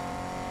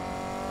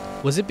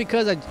 Was it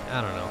because I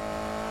don't know.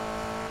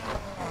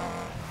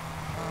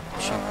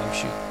 Shoot, I'm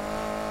shooting.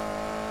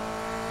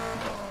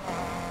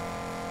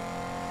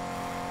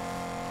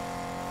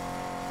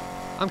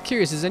 I'm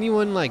curious, is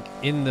anyone like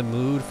in the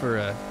mood for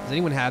a, does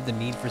anyone have the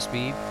need for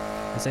speed?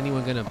 Is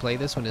anyone gonna play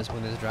this when this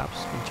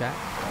drops in chat?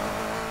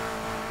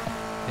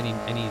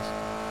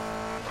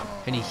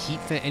 Any Heat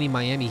fan, any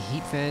Miami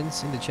Heat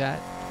fans in the chat?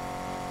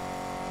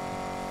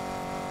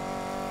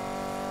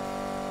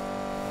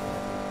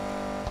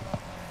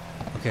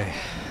 Okay.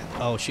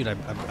 Oh shoot! I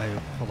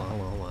hold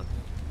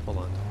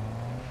on.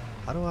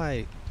 How do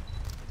I?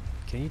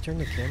 Can you turn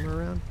the camera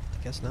around?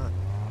 I guess not.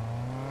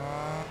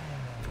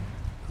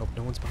 Hope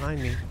no one's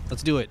behind me.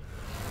 Let's do it.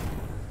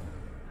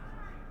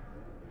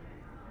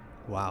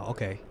 Wow.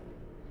 Okay.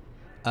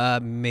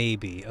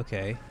 Maybe.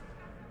 Okay.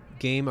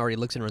 Game already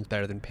looks and runs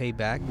better than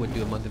Payback. Would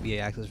do a month of EA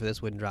access for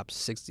this. Wouldn't drop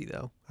 60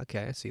 though.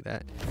 Okay, I see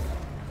that.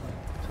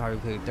 Sorry,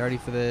 we paid 30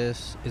 for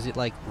this. Is it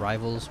like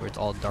Rivals, where it's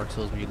all Dark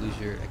Souls, where you lose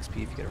your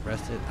XP if you get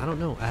arrested? I don't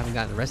know. I haven't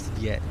gotten arrested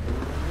yet,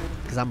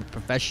 because I'm a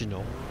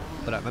professional.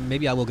 But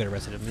maybe I will get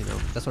arrested. You know,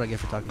 that's what I get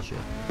for talking shit.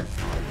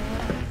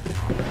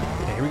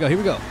 Okay, here we go. Here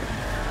we go.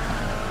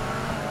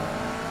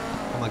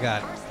 Oh my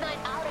God. First night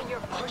out and you're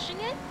pushing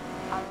it?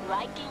 I'm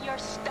liking your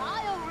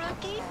style,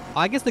 rookie.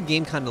 I guess the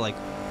game kind of like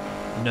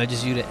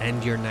nudges you to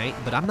end your night,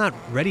 but I'm not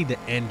ready to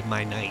end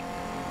my night.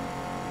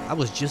 I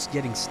was just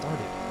getting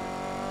started.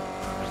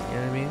 You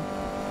know what I mean?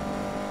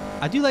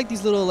 I do like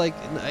these little like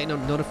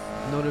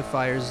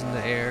notifiers in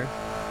the air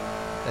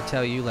that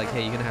tell you like,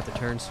 hey, you're gonna have to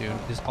turn soon.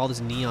 There's all this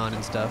neon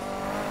and stuff.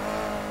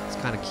 It's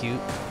kind of cute.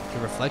 The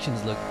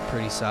reflections look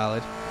pretty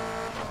solid.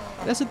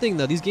 That's the thing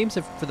though. These games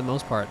have, for the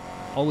most part,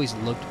 always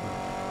looked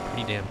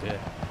pretty damn good.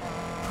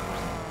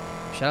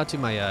 Shout out to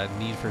my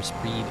Need for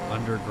Speed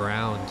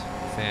Underground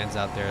fans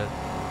out there.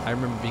 I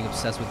remember being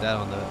obsessed with that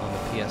on the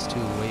PS2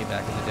 way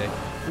back in the day.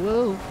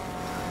 Whoa.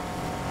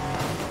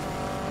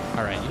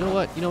 All right, you know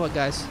what? You know what,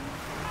 guys?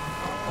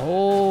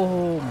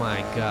 Oh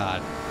my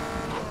God,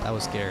 that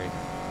was scary.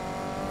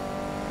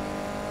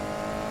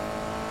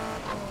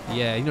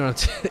 Yeah, you know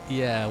what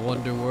yeah,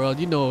 Wonder World.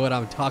 You know what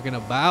I'm talking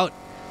about.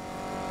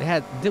 They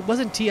had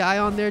wasn't T.I.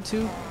 on there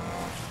too?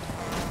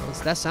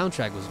 That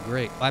soundtrack was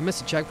great. Oh, I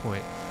missed a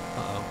checkpoint.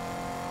 Uh-oh.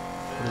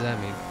 What does that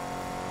mean?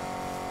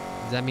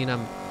 Does that mean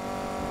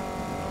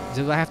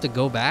do I have to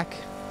go back?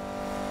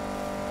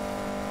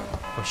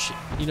 Oh shit.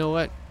 You know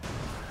what?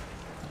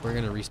 We're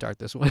gonna restart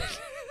this one.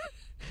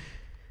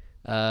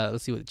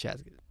 Let's see what the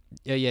chat's getting.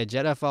 Yeah,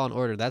 Jedi Fallen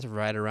Order. That's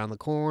right around the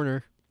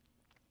corner.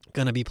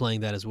 Gonna be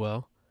playing that as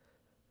well.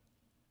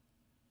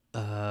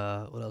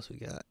 What else we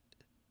got?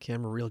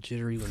 Camera real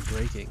jittery when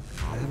braking.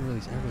 I haven't really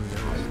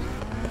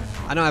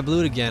noticed. I know I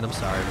blew it again. I'm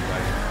sorry,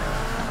 everybody.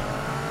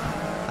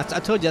 I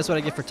told you that's what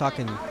I get for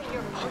talking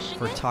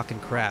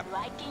crap.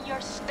 Liking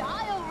your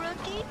style,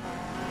 rookie.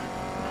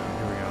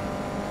 Here we go.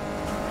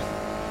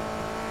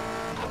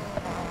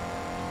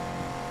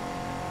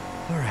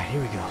 All right,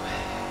 here we go.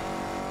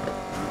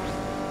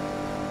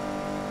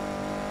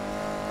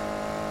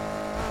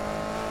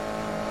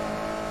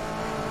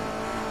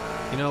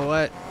 You know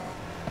what?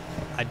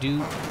 I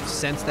do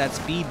sense that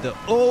speed though.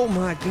 Oh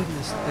my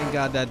goodness. Thank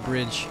God that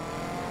bridge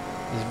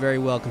is very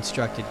well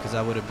constructed, because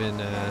I would have been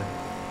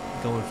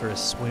going for a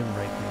swim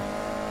right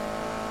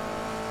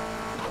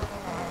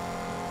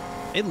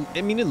now.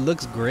 I mean, it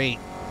looks great.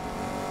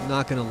 I'm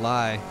not gonna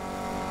lie.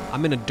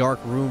 I'm in a dark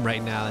room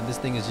right now, and this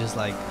thing is just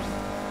like,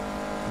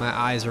 my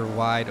eyes are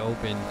wide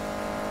open.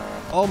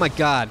 Oh my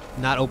God,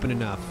 not open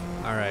enough.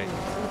 All right.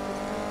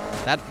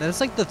 That's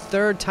like the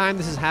third time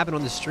this has happened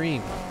on the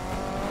stream.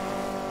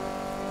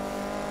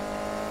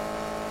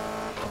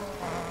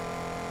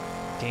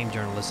 Game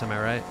journalist, am I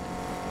right?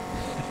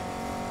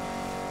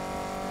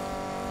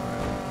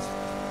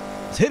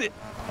 Let's hit it.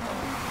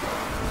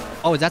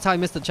 Oh, that's how I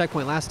missed the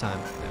checkpoint last time.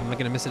 Am I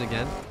gonna miss it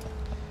again?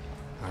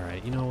 All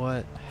right, you know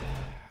what?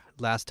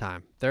 Last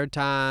time. Third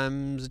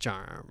time's a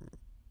charm.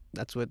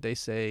 That's what they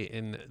say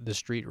in the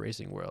street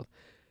racing world.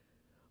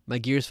 My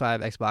Gears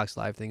 5 Xbox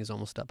Live thing is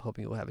almost up,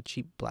 hoping it will have a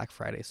cheap Black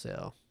Friday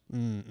sale.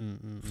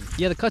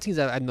 Yeah, the cutscenes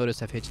I've noticed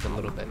have hitched a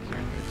little bit here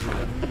and there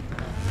too.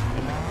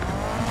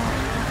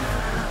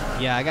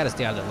 Yeah, I gotta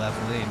stay out of the left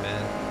lane,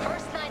 man.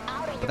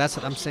 But that's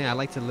what I'm saying. I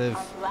like to live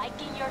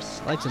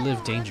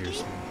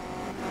dangerously.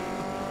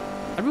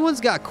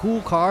 Everyone's got cool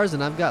cars,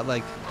 and I've got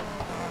like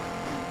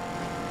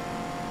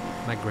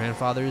my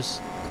grandfather's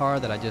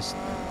car that I just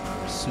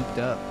souped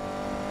up.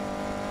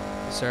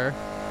 Sir,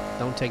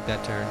 don't take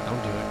that turn.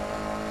 Don't do it.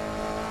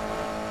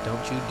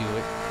 Don't you do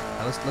it.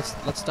 Now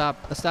let's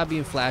stop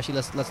being flashy.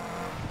 Let's.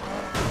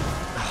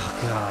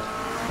 Oh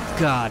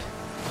God.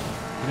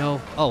 You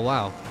know. Oh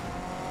wow.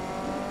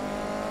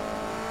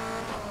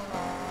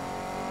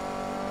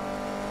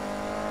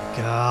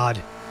 God.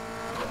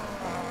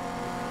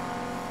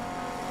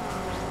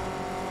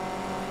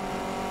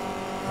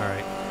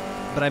 Alright.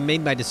 But I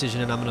made my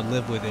decision and I'm going to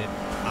live with it.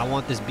 I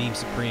want this beam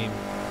supreme.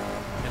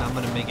 And I'm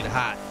going to make it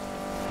hot.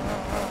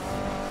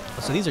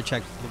 So these are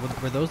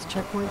were those the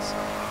checkpoints?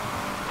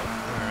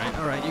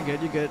 Alright, you're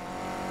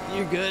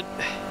good.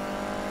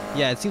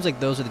 Yeah, it seems like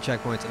those are the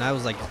checkpoints, and I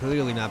was like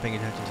clearly not paying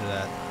attention to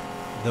that.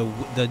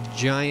 The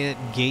giant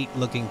gate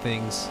looking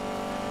things.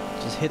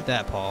 Just hit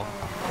that, Paul.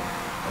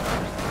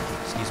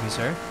 Excuse me,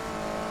 sir.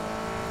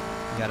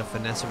 Gotta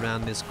finesse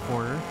around this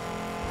corner.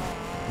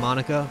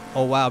 Monica.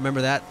 Oh, wow.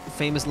 Remember that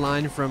famous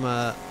line from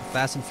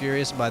Fast and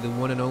Furious by the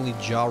one and only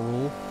Ja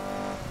Rule?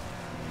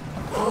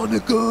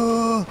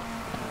 Monica!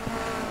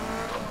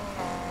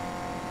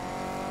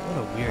 What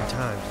a weird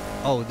time.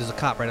 Oh, there's a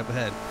cop right up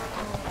ahead.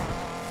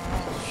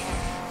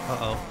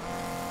 Uh-oh.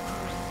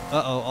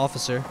 Uh-oh,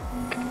 officer.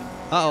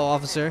 Uh-oh,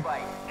 officer.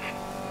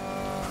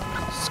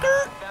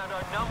 Skirt!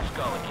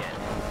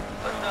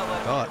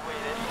 God.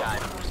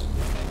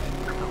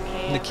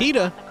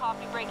 Nikita? The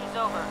coffee break is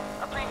over.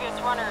 Our previous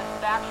runner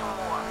is back for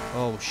more.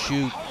 Oh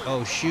shoot.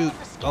 Oh shoot.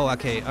 Oh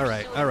okay.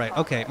 Alright.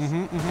 Okay.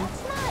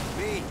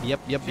 Yep.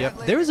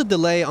 There is a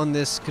delay on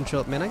this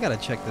control. Man, I gotta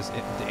check the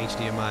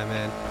HDMI,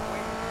 man.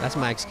 That's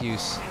my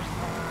excuse.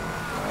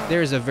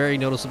 There is a very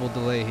noticeable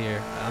delay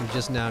here. I'm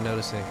just now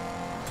noticing.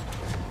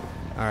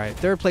 Alright,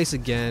 third place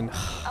again.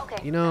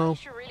 Okay, you know. you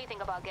should really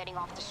think about getting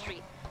off the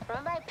street.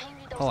 Remember I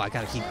painted those Oh, I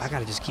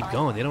gotta just keep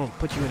going. They don't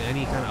put you in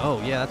any kind of.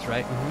 Oh yeah, that's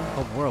right.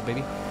 Open world,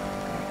 baby.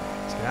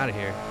 Let's get out of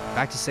here.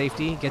 Back to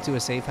safety. Get to a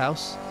safe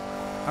house.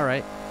 All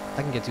right,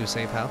 I can get to a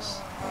safe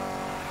house.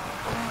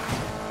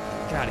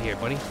 Get out of here,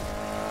 buddy.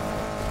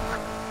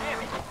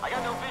 Damn it, I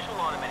got no visual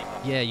on him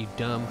anymore. Yeah, you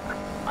dumb.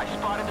 I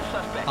spotted the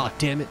suspect. Oh,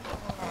 damn it.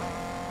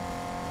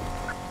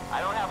 I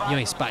don't have You eyes ain't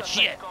on the spot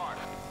shit. suspect's car.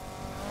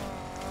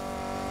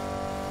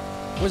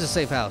 Where's the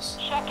safe house?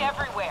 Check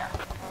everywhere.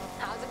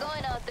 How's it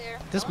going out there?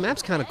 This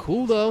map's kind of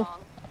cool, though.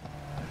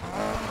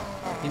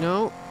 You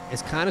know,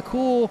 it's kind of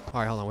cool.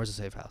 All right, hold on. Where's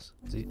the safe house?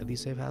 Are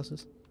these safe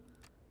houses?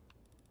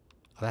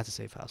 that's a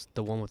safe house.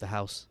 The one with the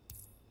house.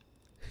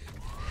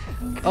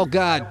 Oh,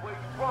 God.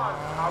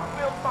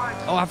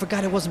 Oh, I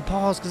forgot it wasn't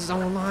paused because it's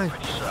online.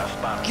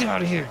 Get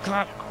out of here,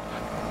 cop.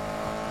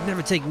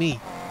 Never take me.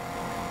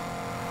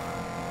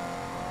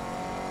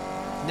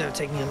 Never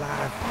take me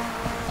alive.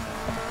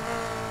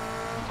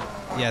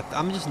 Yeah,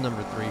 I'm just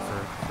number 3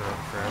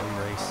 for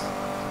every race,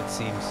 it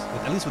seems.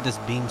 At least with this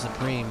Beam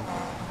Supreme.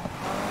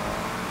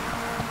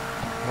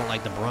 I don't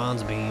like the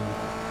bronze beam.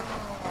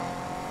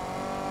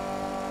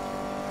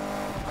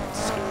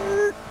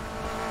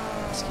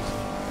 Excuse me.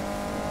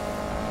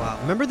 Wow.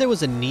 Remember there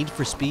was a Need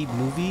for Speed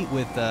movie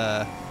with,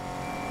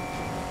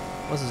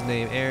 what's his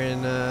name?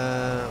 Aaron,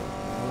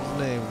 what's his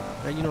name?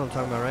 You know what I'm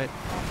talking about, right?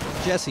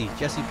 Jesse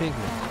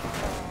Pinkman.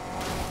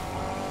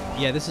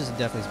 Yeah, this is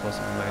definitely supposed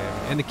to be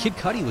Miami. And the Kid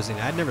Cudi was in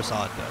it. I never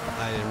saw it, though.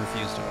 I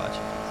refused to watch it.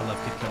 I love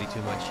Kid Cudi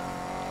too much.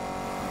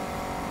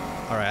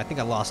 Alright, I think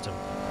I lost him.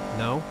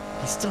 No?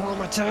 He's still on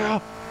my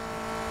tail!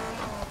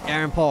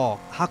 Aaron Paul.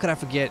 How could I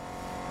forget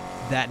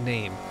that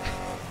name?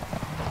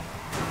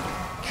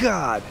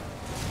 God!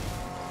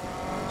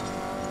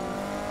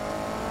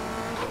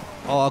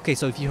 Oh, okay,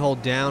 so if you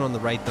hold down on the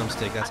right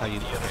thumbstick, that's how you...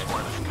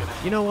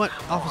 Okay. You know what,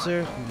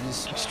 officer?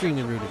 It's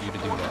extremely rude of you to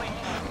do that.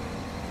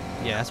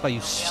 Yeah, that's why you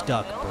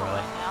stuck, bro.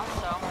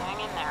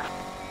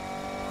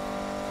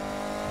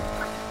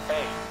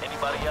 Hey,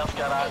 anybody else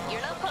got eyes?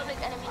 You're not public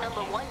enemy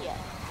number 1 yet.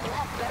 You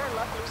have better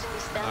luck losing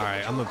these standards.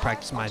 Alright, I'm gonna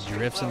practice my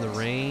drifts in the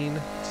rain.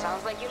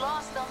 Sounds like you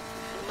lost them.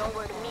 You know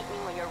where to meet me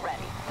when you're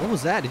ready. What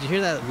was that? Did you hear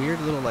that weird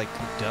little, like,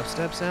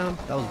 dubstep sound?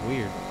 That was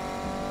weird.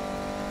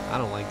 I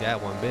don't like that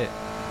one bit.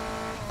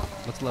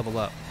 Let's level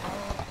up.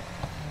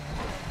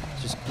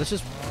 Let's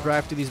just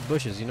drive through these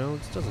bushes, you know?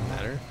 It doesn't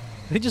matter.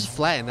 They just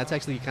flatten. That's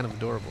actually kind of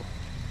adorable.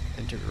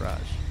 Enter garage.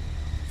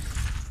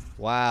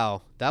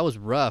 Wow, that was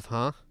rough,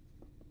 huh?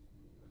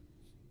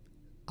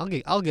 I'll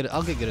get good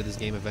at this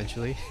game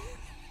eventually.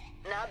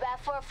 Not bad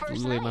for a first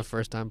Literally night. my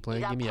first time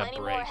playing. Give me a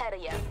More break. ahead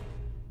of you.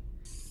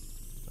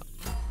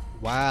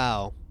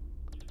 Wow,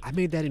 I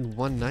made that in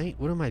one night.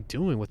 What am I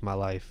doing with my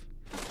life?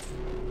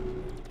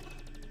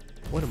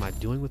 What am I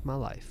doing with my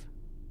life?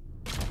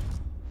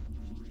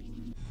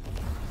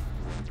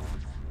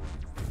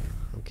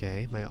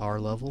 Okay, my R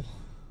level.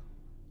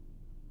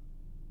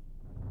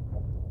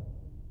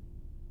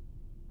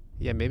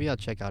 Yeah, maybe I'll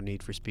check out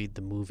Need for Speed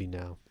the movie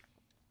now.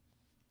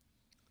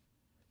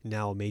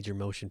 Now a major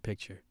motion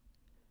picture.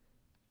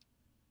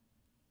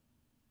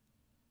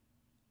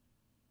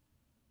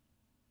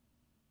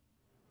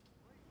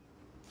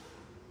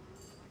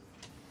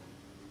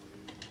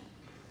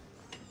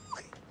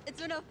 It's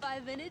been up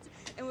 5 minutes,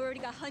 and we already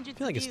got hundreds I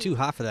feel like of it's views. too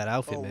hot for that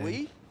outfit, Oh, man.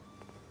 we?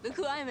 Look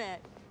who I'm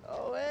at.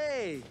 Oh,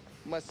 hey.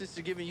 My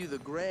sister giving you the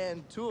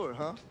grand tour,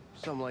 huh?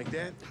 Something like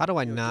that. How do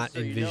I Yo, not just so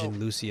you envision know,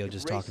 Lucio if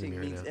just talking to me racing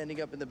right means now?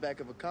 ending up in the back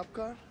of a cop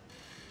car,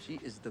 she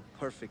is the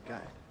perfect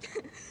guy.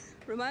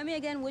 Remind me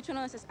again which one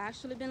of us has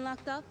actually been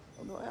locked up?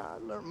 Oh, no, I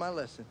learned my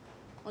lesson.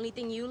 Only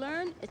thing you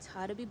learn, it's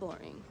how to be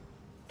boring.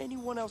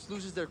 Anyone else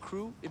loses their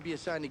crew, it'd be a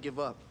sign to give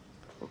up.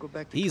 Or go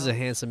back to He's a college.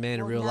 handsome man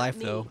in Well, real not life,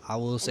 me. though. I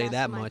will And say as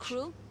that for my much.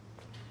 Crew,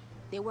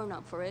 they weren't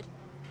up for it.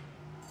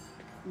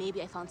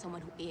 Maybe I found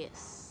someone who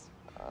is.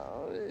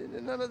 Oh,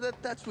 none of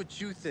that. That's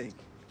what you think.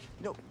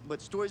 You know, but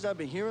stories I've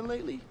been hearing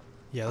lately.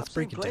 Yeah, let's cops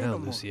break ain't it playing no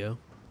down, more. Lucio.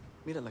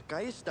 Mira, la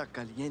calle está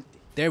caliente.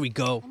 There we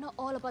go. I know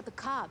all about the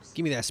cops.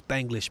 Give me that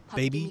Spanglish, How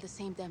to give me baby. the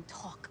same damn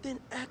talk. Then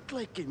act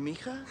like it,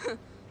 mija.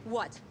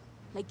 What?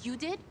 Like you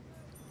did?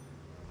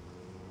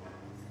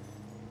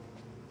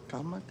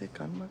 Cálmate,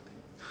 cálmate.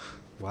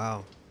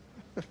 Wow.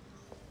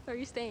 Where are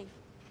you staying?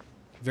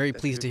 Very That's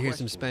a pleased to good hear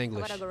some question. How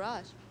about a Spanglish.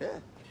 garage? Yeah.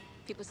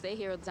 People stay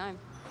here all the time.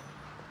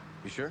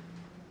 You sure?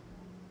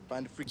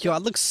 Find a free Yo, I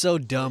couch. look so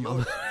dumb.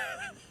 Yours.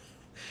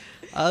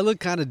 I look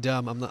kind of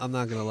dumb. I'm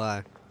not gonna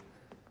lie.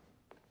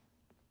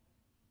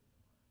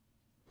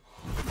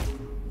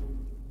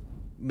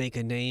 Make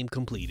a name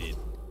completed.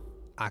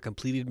 I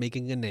completed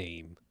making a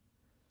name.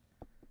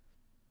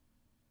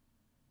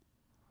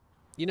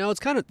 You know, it's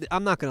kind of.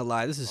 I'm not gonna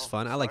lie. This is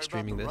fun. I like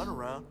streaming this.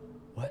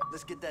 What?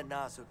 Let's get that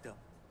Nas hooked up.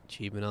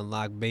 Achievement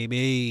unlocked,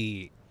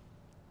 baby.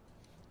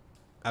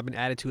 I've been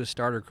added to a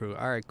starter crew.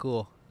 All right,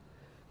 cool.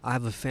 I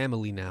have a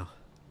family now.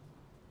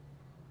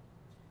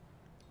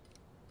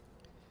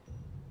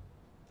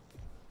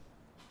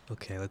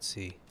 Okay, let's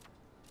see.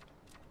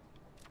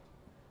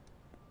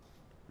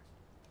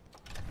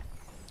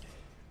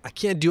 I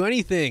can't do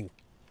anything.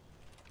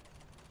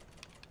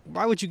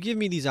 Why would you give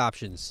me these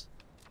options?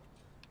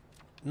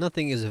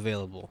 Nothing is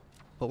available.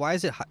 But why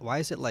is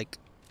it like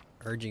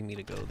urging me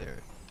to go there?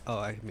 Oh,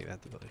 I maybe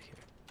have to go here.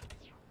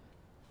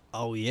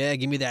 Oh yeah,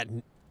 give me that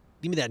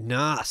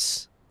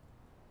NOS.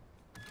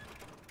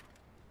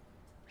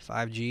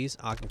 5 Gs.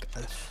 Oh,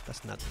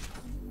 that's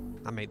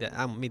nothing. I made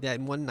that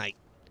in one night.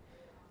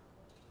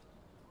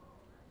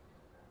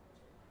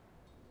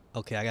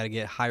 Okay, I gotta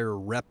get higher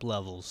rep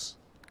levels.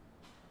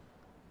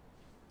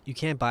 You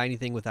can't buy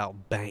anything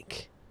without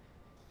bank.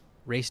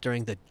 Race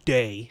during the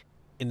day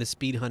in the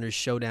Speed Hunters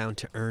Showdown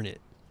to earn it.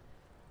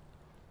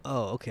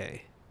 Oh,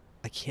 okay.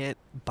 I can't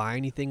buy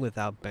anything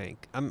without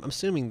bank. I'm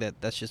assuming that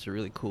that's just a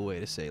really cool way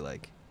to say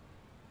like,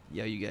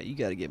 yo, you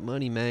got to get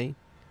money, man.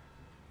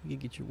 You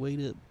gotta get your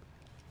weight up.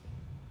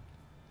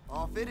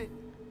 All fitted.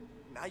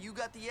 Now you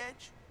got the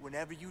edge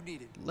whenever you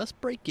need it. Let's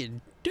break it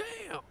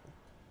down.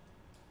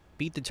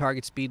 Beat the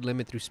target speed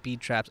limit through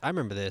speed traps. I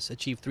remember this.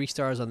 Achieve 3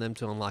 stars on them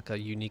to unlock a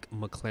unique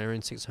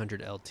McLaren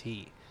 600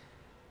 LT.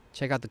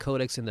 Check out the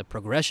codex in the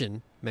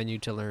progression menu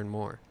to learn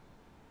more.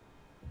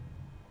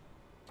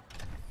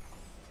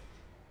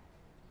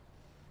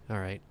 All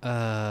right.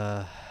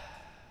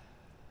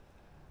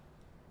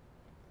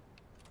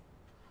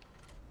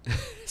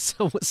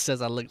 Someone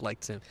says I look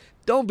like Tim.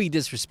 Don't be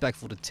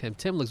disrespectful to Tim.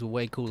 Tim looks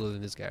way cooler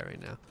than this guy right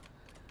now.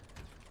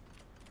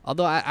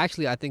 Although I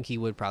think he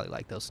would probably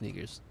like those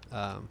sneakers.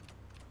 All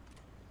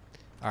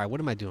right,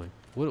 what am I doing?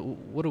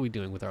 What are we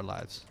doing with our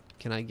lives?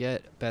 Can I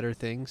get better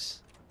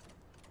things?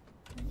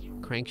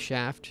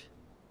 Crankshaft.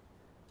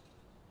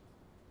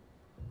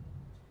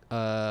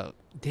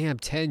 Damn,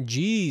 10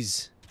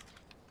 G's.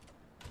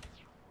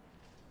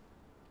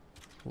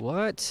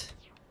 What?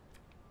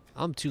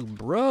 I'm too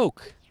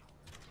broke.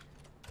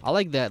 I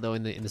like that though.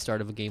 In the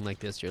start of a game like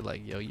this, you're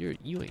like, yo, you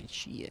ain't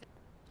shit.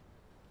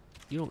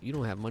 You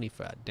don't have money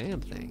for a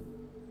damn thing.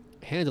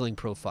 Handling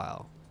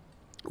profile.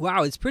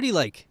 Wow, it's pretty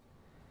like.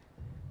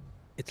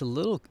 It's a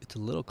little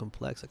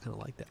complex. I kind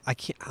of like that. I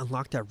can't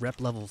unlock that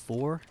rep level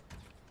 4.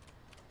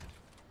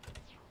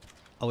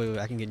 Oh wait,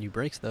 I can get new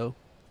brakes though.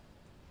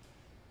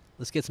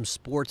 Let's get some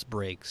sports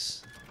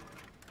brakes.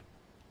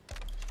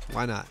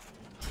 Why not?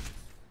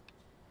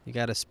 You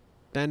gotta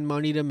spend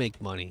money to make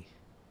money.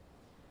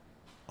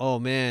 Oh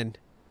man,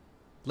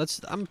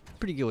 I'm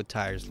pretty good with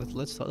tires.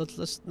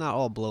 Let's not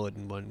all blow it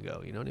in one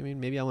go. You know what I mean?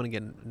 Maybe I want to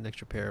get an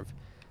extra pair of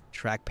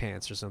track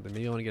pants or something.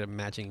 Maybe I want to get a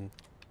matching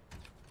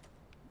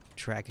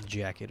track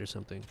jacket or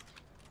something.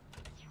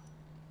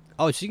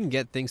 Oh, so you can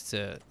get things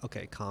to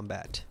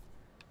combat.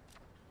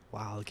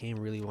 Wow, the game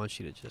really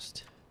wants you to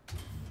just.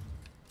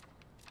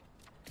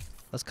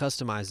 Let's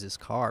customize this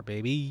car,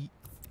 baby.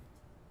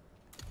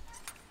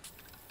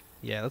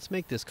 Yeah, let's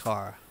make this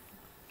car.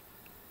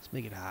 Let's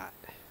make it hot.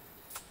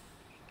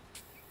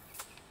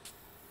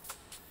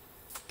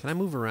 Can I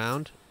move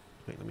around?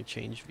 Wait, let me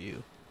change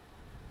view.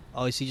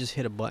 Oh, you see, just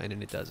hit a button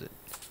and it does it.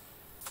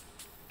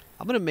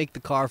 I'm gonna make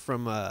the car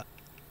from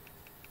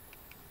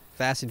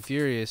Fast and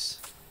Furious.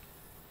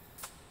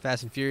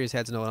 Fast and Furious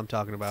heads know what I'm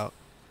talking about.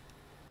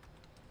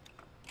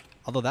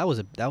 Although that was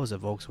a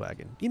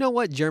Volkswagen. You know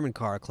what? German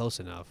car, close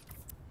enough.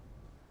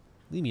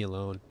 Leave me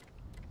alone.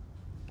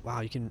 Wow,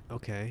 you can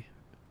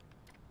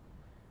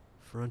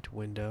front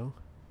window.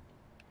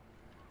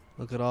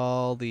 Look at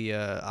all the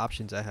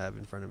options I have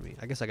in front of me.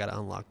 I guess I gotta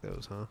unlock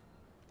those, huh?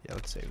 Yeah,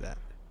 let's save that.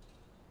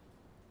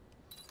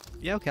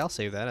 Yeah, okay, I'll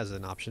save that as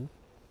an option.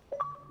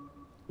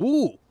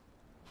 Ooh!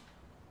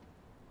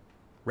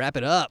 Wrap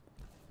it up.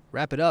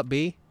 Wrap it up,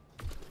 B.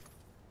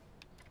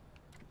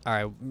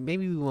 Alright,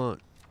 maybe we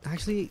won't.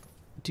 Actually,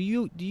 do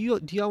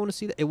y'all want to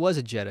see that? It was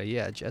a Jetta,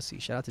 yeah, Jesse.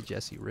 Shout out to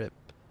Jesse. RIP.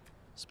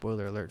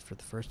 Spoiler alert for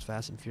the first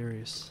Fast and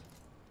Furious.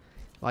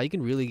 Wow, you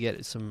can really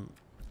get some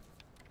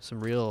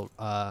real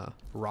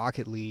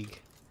Rocket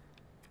League.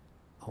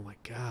 Oh my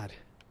god.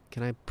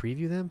 Can I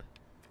preview them?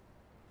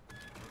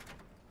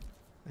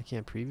 I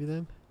can't preview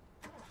them?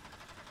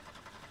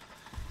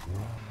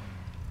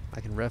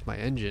 I can rev my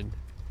engine.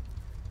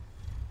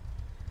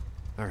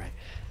 Alright.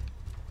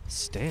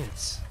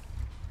 Stance.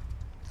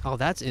 Oh,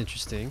 that's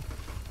interesting.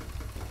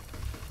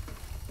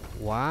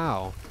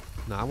 Wow.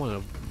 No, I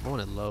want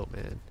it low,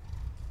 man.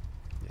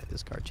 Yeah,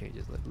 this car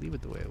changes. Leave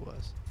it the way it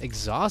was.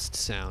 Exhaust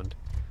sound.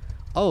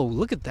 Oh,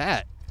 look at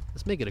that.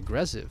 Let's make it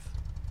aggressive.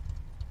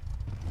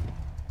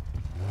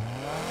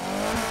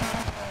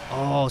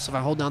 Oh, so if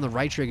I hold down the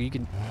right trigger, you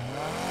can...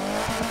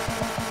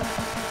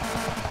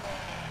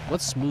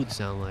 What's smooth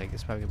sound like?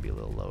 It's probably going to be a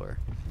little lower.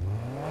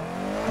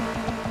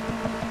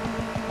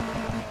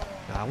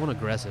 Nah, I want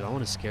aggressive. I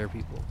want to scare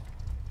people.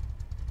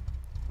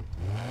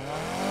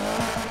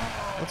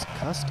 What's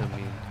custom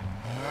mean?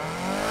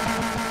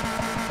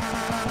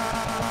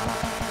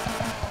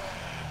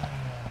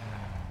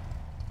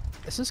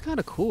 This is kind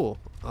of cool.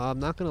 I'm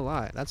not gonna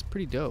lie. That's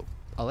pretty dope.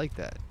 I like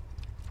that.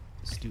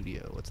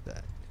 Studio. What's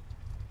that?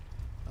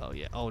 Oh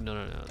yeah. Oh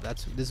no.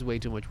 This is way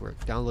too much work.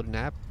 Download an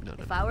app? No.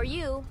 If I were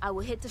you, I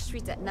would hit the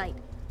streets at night.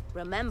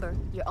 Remember,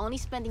 you're only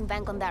spending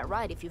bank on that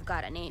ride if you've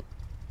got a name.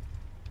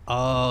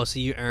 Oh, so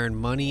you earn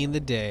money in the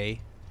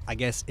day, I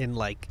guess in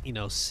like,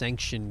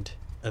 sanctioned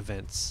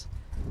events.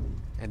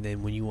 And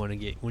then when you want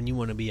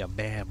to be a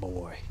bad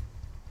boy.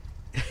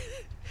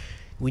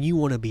 When you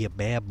want to be a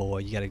bad boy,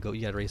 you got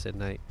to race at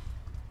night.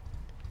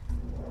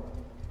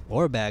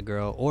 Or a bad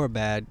girl, or a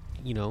bad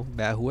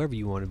whoever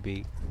you want to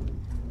be.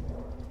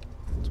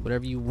 It's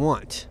whatever you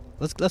want.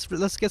 Let's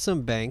get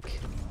some bank.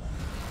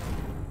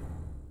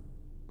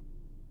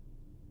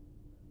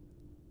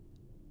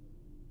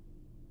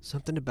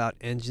 Something about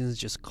engines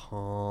just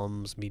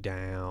calms me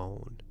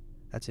down.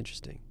 That's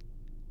interesting.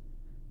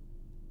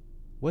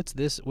 What's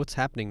this? What's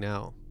happening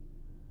now?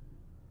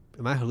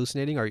 Am I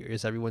hallucinating, or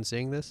is everyone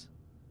saying this?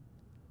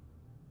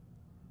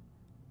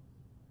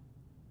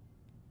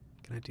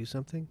 Can I do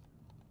something?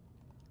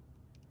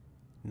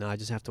 No, I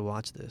just have to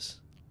watch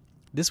this.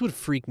 This would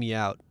freak me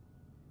out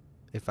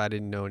if I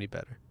didn't know any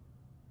better.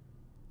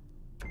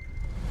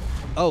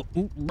 Oh,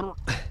 all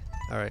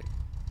right.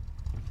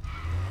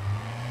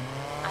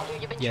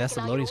 Yeah, that's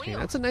the loading screen.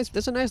 That's a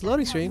nice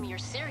loading screen. You're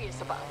serious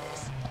about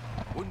this.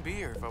 Wouldn't be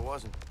here if I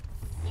wasn't.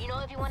 You know,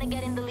 if you want to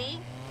get in the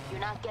league,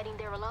 you're not getting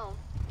there alone.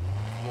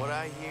 From what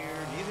I hear,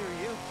 neither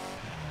are you.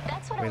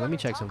 That's what Wait, I let me want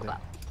to check talk something.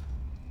 about.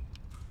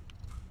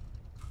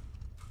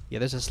 Yeah,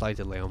 there's a slight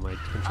delay on my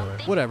controller.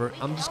 Whatever,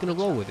 I'm just gonna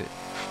roll with it.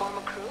 Form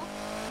a crew?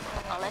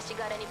 Unless you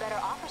got any better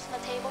offers on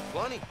the table.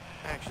 Plenty,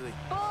 actually.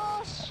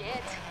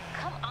 Bullshit.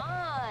 Come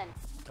on.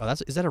 Oh,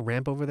 is that a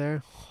ramp over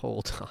there?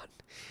 Hold on.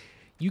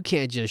 You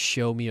can't just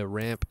show me a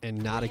ramp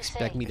and not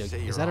expect me to.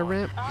 Is that a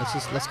ramp?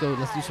 Let's go.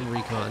 Let's do some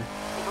recon.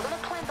 If we're gonna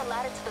climb the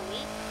ladder to the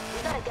league,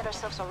 we gotta get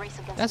ourselves a race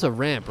against. That's a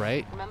ramp,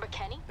 right? Remember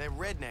Kenny? That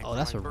redneck. Oh,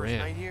 that's a my first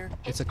ramp. night here.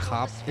 It's a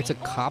cop. It's a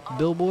cop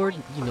billboard.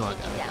 You know I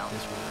gotta hit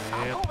this I'll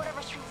ramp. go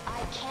whatever streets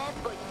I can,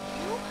 but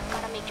you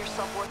gotta make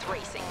yourself worth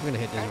racing. I'm gonna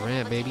hit this Earn a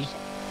ramp, baby. reputation.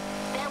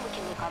 Then we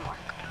can make our mark.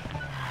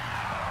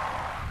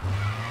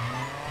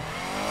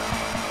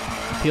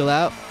 Peel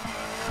out.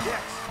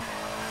 Yes.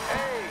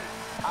 Hey,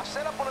 I've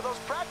set up one of those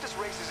practice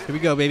races. Here we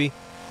go, baby.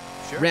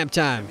 Sure. Ramp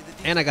time.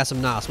 And I got some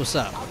NOS. What's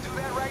up? I'll do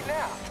that right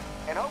now.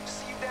 And hope to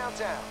see you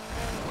downtown.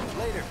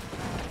 Later.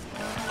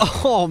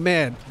 Oh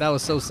man, that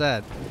was so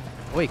sad.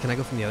 Wait, can I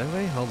go from the other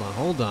way? Hold on,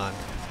 hold on.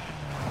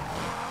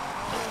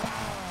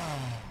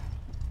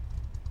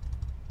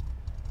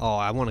 Oh,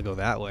 I want to go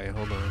that way.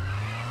 Hold on.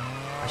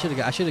 I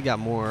should have got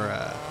more.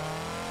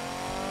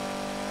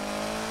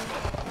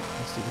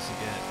 Let's do this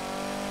again.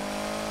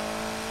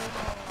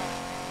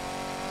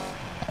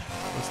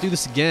 Let's do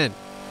this again.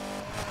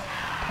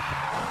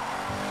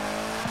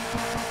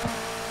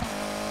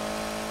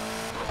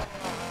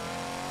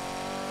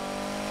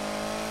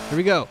 Here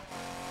we go.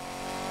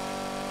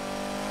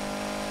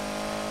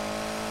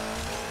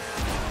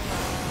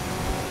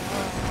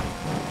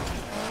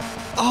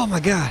 Oh my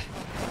god.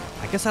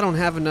 I guess I don't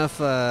have enough,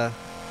 I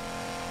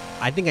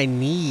think I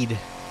need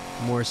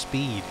more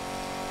speed.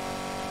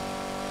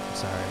 I'm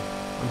sorry.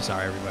 I'm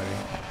sorry, everybody.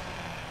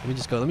 Let me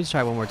just go. Let me just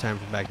try one more time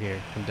from back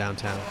here, from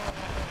downtown.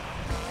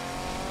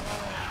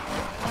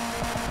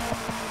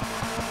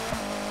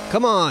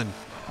 Come on.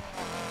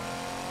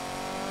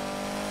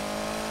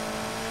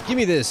 Give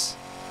me this.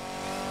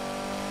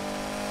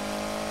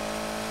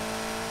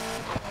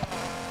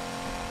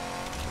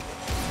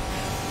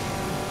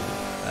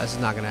 This is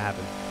not gonna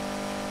happen.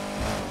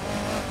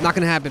 Not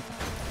gonna happen.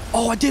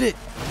 Oh, I did it!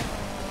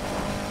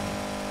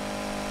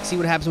 See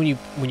what happens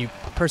when you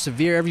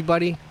persevere,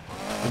 everybody?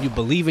 When you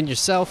believe in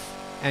yourself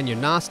and your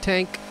NOS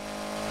tank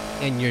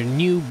and your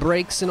new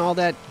brakes and all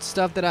that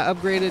stuff that I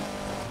upgraded,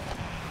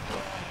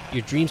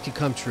 your dreams can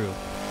come true.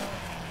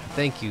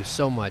 Thank you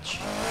so much.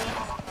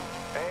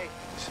 Hey,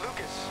 it's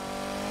Lucas.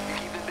 You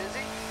keeping busy?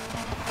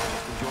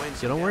 Enjoying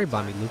So don't worry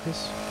about me,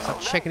 Lucas. Stop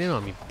checking in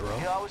on me, bro.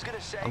 You know, I was gonna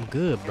say, I'm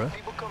good, if bro.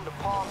 people come to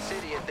Palm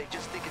City and they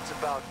just think it's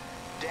about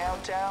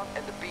downtown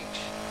and the beach,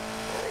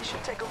 they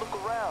should take a look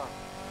around.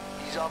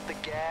 Ease off the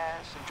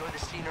gas, enjoy the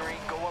scenery,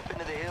 go up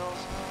into the hills.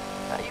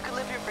 You can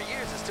live here for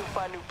years and still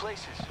find new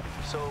places.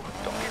 So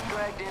don't get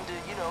dragged into,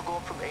 you know,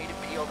 going from A to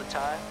B all the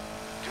time.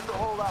 Do the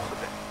whole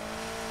alphabet.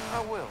 I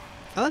will.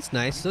 Oh, that's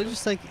nice. So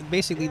just like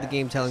basically the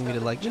game telling me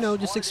to, like, you know,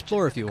 just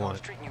explore if you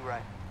want.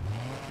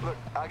 Look,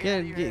 I'll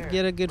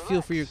Get a good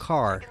feel for your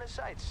car.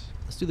 sights.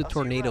 Let's do the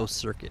tornado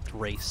circuit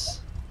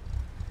race.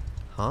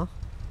 Huh?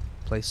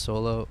 Play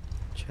solo,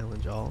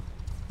 challenge all.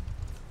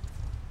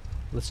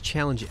 Let's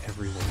challenge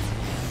everyone.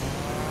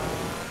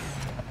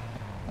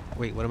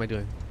 Wait, what am I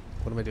doing?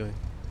 What am I doing?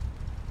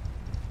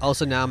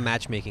 Also now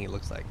matchmaking, it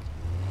looks like.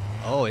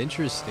 Oh,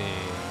 interesting.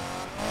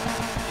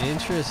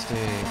 Interesting.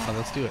 Oh,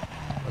 let's do it.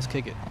 Let's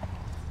kick it.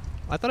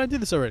 I thought I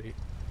did this already.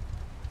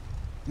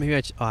 Maybe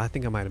I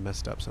think I might have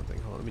messed up something.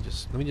 Hold on,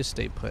 let me just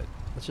stay put.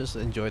 Let's just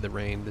enjoy the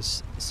rain,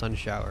 this sun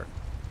shower.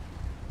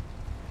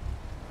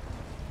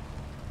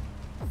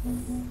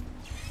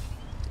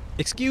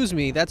 Excuse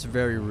me, that's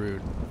very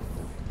rude.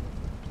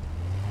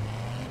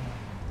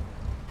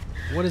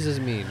 What does this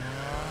mean?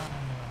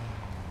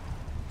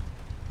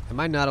 Am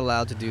I not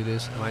allowed to do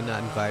this? Am I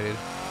not invited?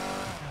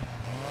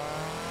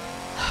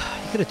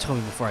 You could have told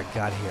me before I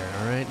got here,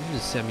 alright? You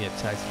just sent me a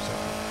text or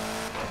something.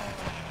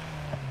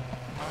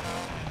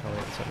 Oh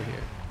wait, it's over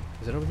here.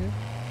 Is it over here?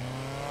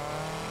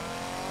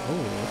 Oh,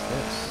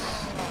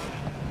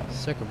 what's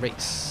this? Circle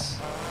race.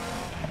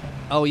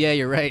 Oh yeah,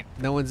 you're right.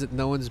 No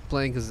one's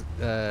playing because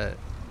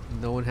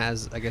no one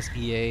has, I guess,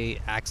 EA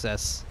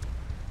access.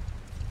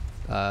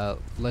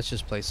 Let's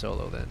just play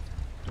solo then.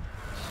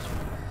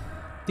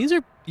 These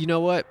are, you know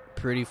what,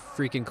 pretty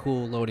freaking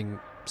cool loading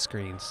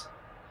screens.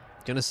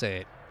 Gonna say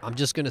it. I'm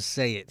just gonna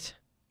say it.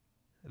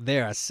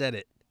 There, I said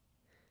it.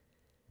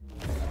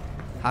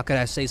 How could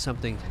I say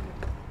something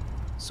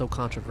so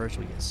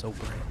controversial yet so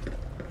brave?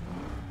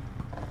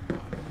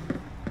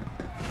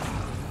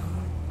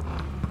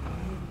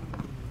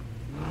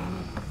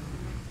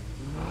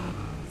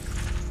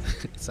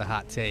 It's a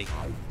hot take.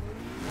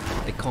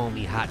 They call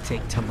me Hot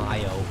Take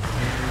Tamayo.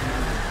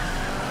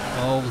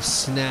 Oh,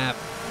 snap.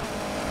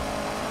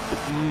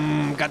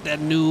 Got that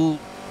new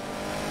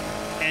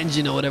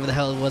engine or whatever the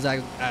hell it was I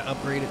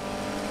upgraded.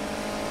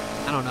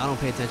 I don't know. I don't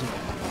pay attention.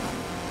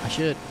 I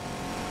should.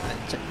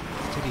 Check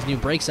these new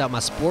brakes out. My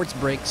sports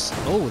brakes.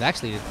 Oh,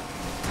 actually,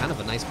 kind of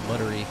a nice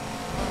buttery.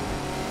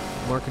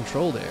 More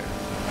control there.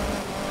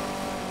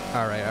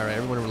 All right.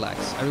 Everyone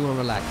relax. Everyone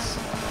relax.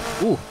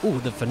 Ooh,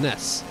 the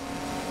finesse.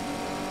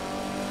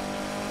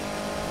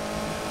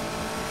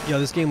 Yo,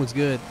 this game looks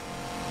good.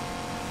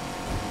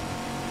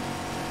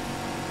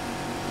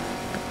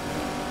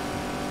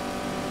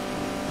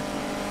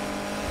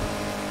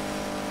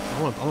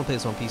 I want to play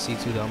this on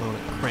PC too, though. I'm gonna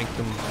crank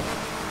them.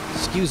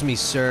 Excuse me,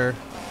 sir.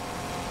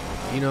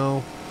 You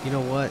know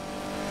what?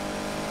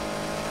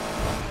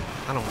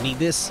 I don't need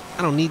this.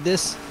 I don't need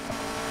this.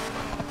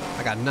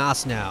 I got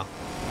NOS now.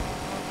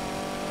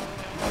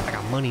 I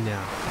got money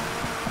now.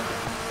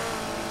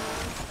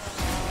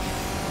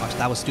 Gosh,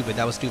 that was stupid.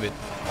 That was stupid.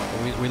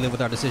 We live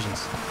with our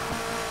decisions.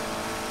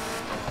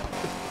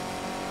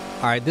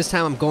 All right, this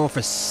time I'm going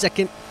for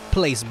second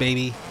place,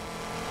 baby.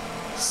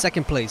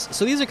 Second place.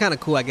 So these are kind of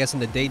cool, I guess. In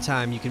the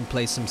daytime, you can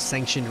play some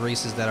sanctioned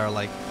races that are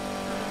like,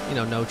 you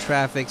know, no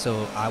traffic,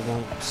 so I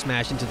won't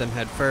smash into them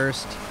head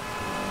first.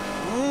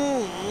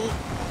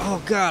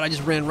 Oh God, I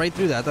just ran right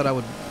through that. I thought I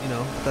would, you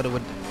know, I thought it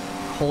would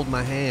hold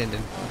my hand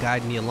and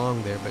guide me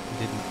along there, but it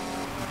didn't.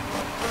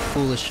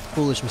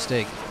 Foolish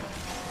mistake.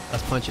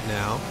 Let's punch it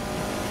now.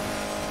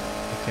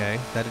 Okay,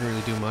 that didn't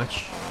really do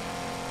much.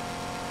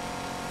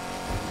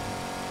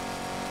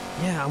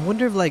 Yeah, I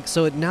wonder if, like,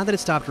 so now that it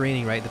stopped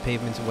raining, right, the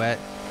pavement's wet,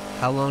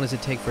 how long does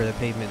it take for the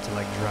pavement to,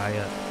 like, dry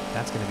up?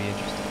 That's going to be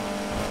interesting.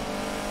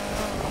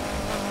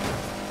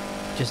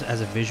 Just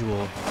as a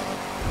visual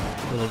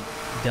little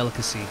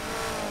delicacy.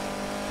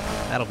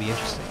 That'll be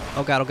interesting.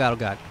 Oh God, oh God, oh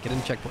God. Get in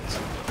the checkpoints.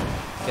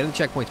 Get in the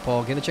checkpoints,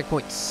 Paul. Get in the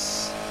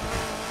checkpoints.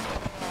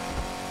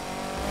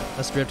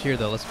 Let's drift here,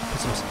 though. Let's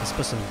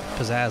put some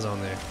pizzazz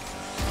on there.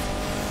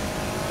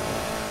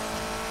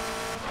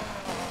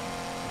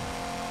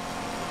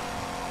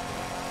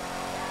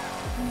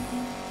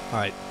 All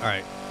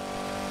right.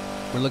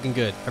 We're looking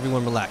good.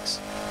 Everyone relax.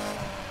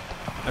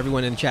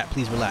 Everyone in the chat,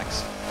 please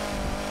relax.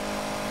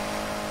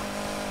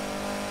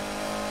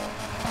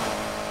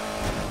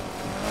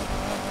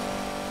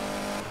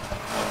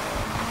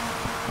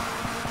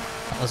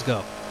 Let's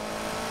go.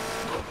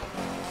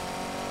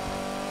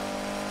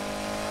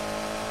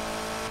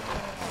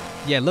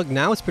 Yeah, look,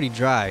 now it's pretty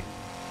dry.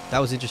 That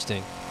was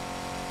interesting.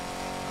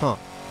 Huh.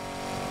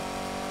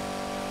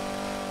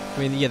 I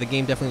mean, yeah, the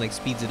game definitely, like,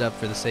 speeds it up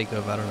for the sake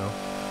of, I don't know.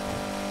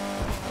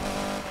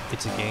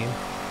 It's a game.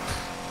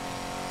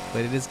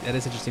 But it is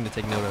interesting to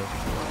take note of.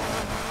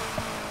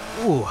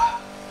 Ooh.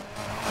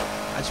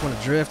 I just want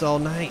to drift all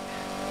night.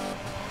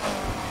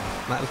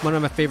 One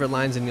of my favorite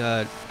lines in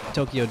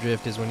Tokyo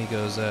Drift is when he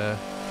goes,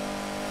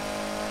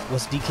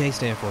 what's DK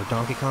stand for?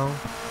 Donkey Kong?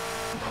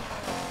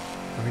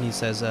 Or when he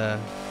says, oh,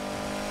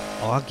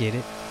 I get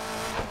it.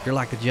 You're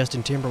like the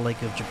Justin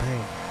Timberlake of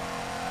Japan.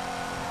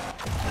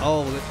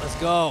 Oh, let's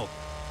go.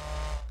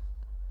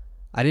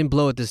 I didn't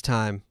blow it this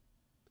time.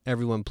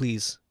 Everyone,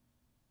 please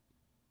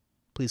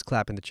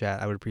clap in the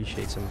chat. I would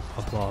appreciate some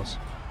applause.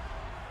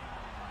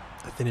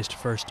 I finished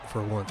first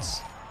for once.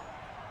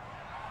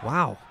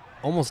 Wow.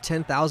 Almost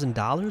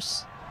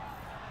 $10,000?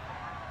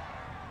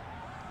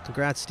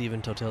 Congrats,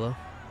 Steven Totillo.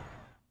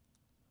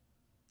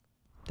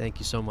 Thank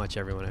you so much,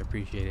 everyone. I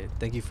appreciate it.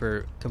 Thank you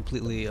for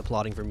completely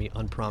applauding for me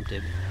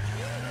unprompted.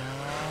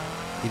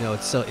 You know,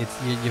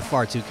 you're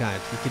far too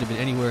kind. You could have been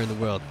anywhere in the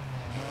world,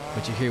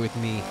 but you're here with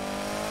me,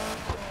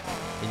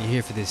 and you're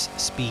here for this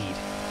speed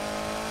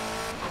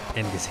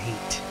and this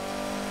heat.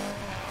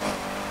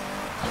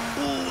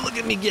 Ooh, look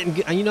at me getting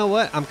good. And you know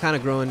what? I'm kind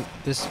of growing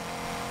this.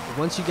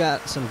 Once you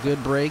got some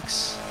good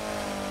brakes,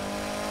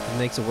 it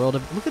makes a world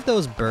of. Look at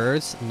those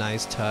birds.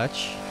 Nice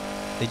touch.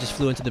 They just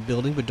flew into the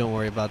building, but don't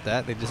worry about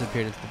that. They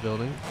disappeared into the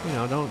building. You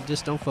know,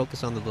 don't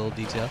focus on the little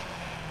detail.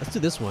 Let's do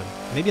this one.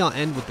 Maybe I'll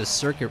end with the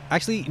circuit.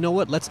 Actually, you know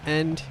what? Let's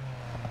end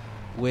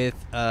with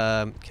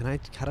how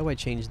do I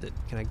change the?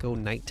 Can I go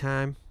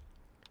nighttime?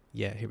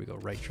 Yeah, here we go.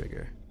 Right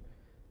trigger.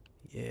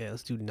 Yeah,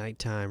 let's do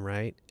nighttime,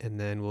 right? And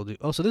then we'll do.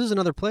 Oh, so this is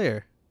another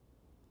player.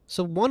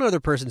 So one other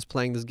person's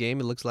playing this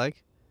game. It looks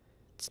like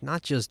it's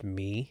not just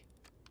me.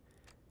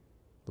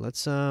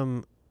 Let's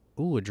ooh,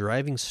 a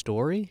driving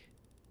story.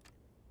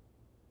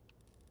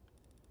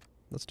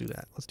 Let's do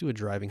that. Let's do a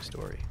driving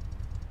story.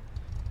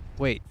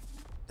 Wait,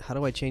 how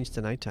do I change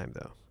to nighttime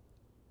though?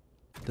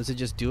 Does it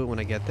just do it when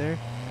I get there?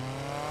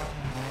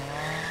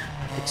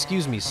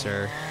 Excuse me,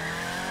 sir.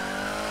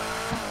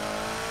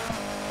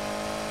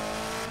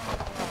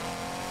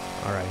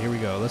 All right, here we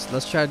go.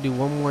 Let's try to do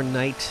one more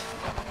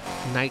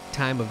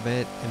nighttime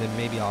event, and then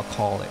maybe I'll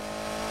call it.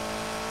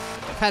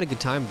 I've had a good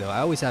time though. I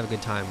always have a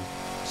good time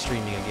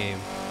streaming a game.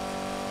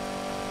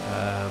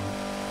 I'm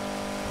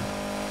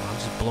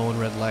just blowing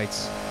red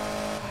lights.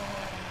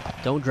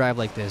 Don't drive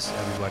like this,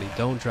 everybody.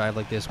 Don't drive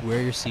like this.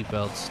 Wear your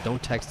seatbelts.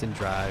 Don't text and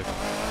drive.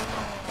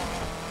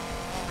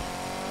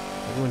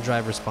 Everyone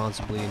drive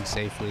responsibly and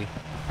safely.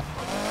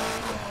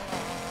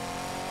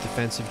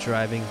 Defensive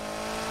driving.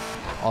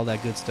 All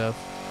that good stuff.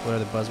 What are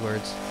the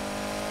buzzwords?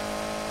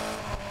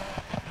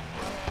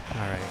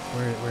 Alright,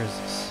 where is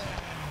this?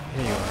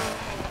 Here you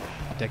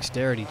are.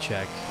 Dexterity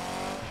check.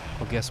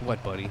 Well, guess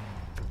what, buddy?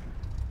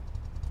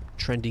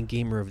 Trending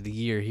Gamer of the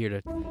Year here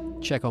to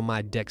check on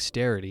my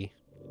dexterity.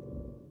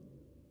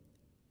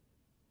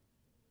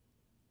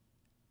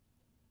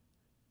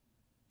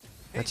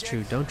 That's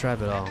true. Don't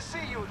drive at all.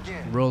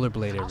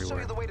 Rollerblade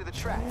everywhere.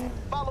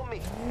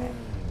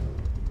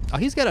 Oh,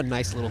 he's got a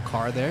nice little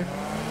car there.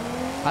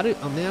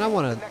 Oh man, I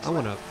wanna, you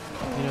know.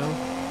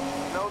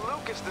 No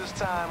Lucas this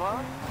time,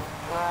 huh?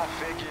 Ah,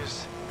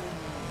 figures.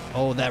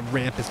 Oh, that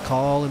ramp is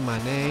calling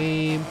my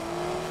name.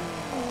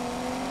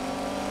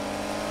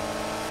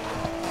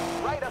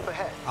 Right up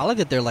ahead. I like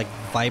that they're like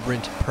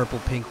vibrant purple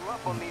pink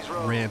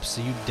ramps,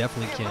 so you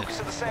definitely can't.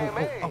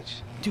 Oh.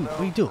 Dude, what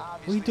are you doing?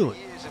 What are you doing?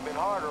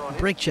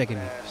 Brake checking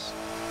me.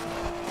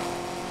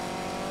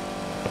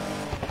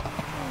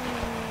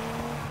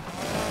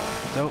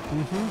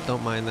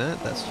 Don't mind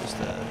that. That's just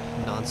a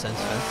nonsense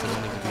fence that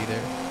doesn't need to be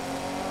there.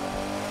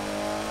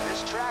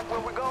 This track where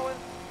we're going,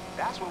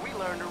 that's where we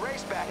learned to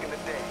race back in the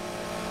day.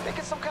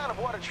 Thinking some kind of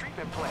water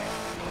treatment plant.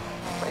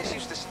 Place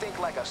used to stink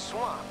like a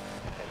swamp,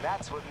 and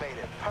that's what made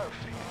it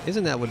perfect.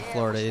 Isn't that what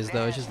Florida is,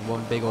 though? It's just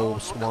one big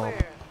old swamp.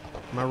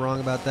 Am I wrong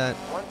about that?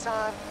 One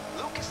time,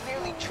 Lucas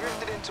nearly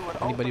drifted into an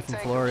Anybody from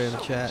Florida in the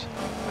chat?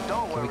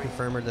 Can we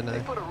confirm or deny?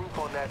 They put a roof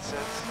on that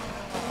since.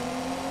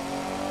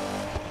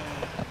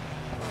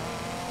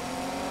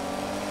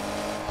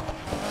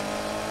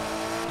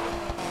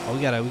 Oh,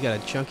 we got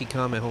a chunky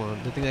comment. Hold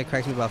on. The thing that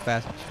cracks me about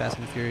Fast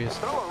and Furious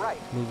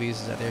movies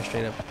is that they're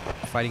straight up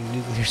fighting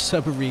nuclear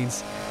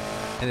submarines,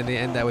 and then they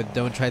end that with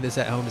 "Don't try this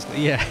at home."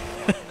 Yeah,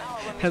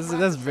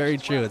 that's very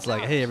true. It's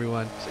like, hey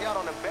everyone,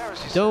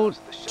 don't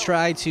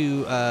try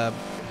to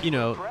you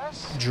know,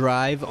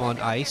 drive on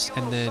ice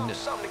and then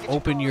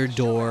open your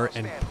door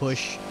and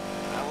push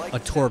a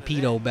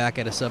torpedo back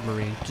at a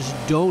submarine. Just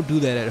don't do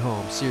that at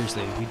home.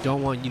 Seriously, we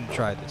don't want you to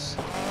try this.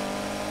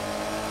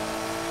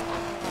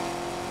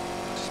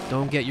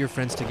 Don't get your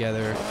friends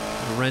together,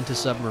 rent a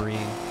submarine,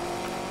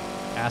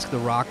 ask The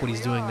Rock what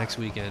he's doing next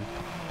weekend.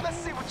 Let's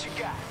see what you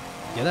got.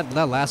 Yeah,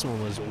 that last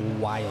one was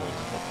wild.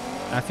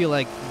 I feel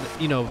like,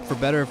 you know, for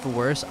better or for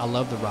worse, I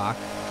love The Rock.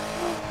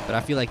 But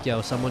I feel like,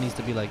 yo, someone needs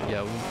to be like,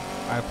 yo,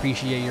 I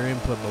appreciate your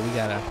input, but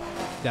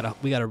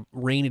we gotta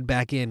rein it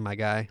back in, my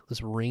guy.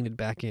 Let's rein it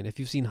back in. If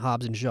you've seen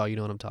Hobbs and Shaw, you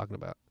know what I'm talking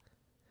about.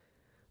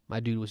 My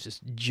dude was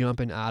just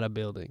jumping out of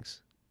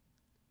buildings.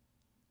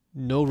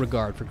 No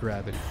regard for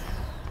gravity.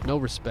 No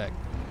respect.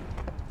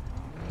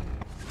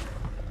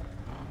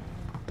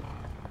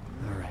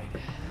 All right.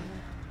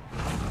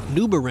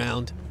 Noob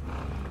around.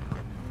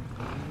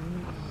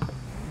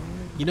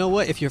 You know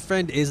what? If your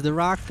friend is The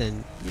Rock,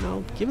 then, you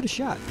know, give it a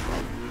shot.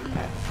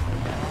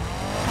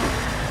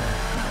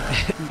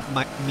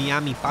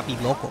 Miami Papi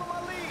Loco.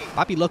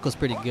 Papi Loco's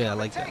pretty good. I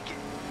like that.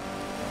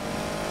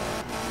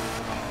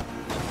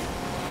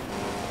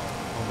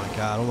 Oh my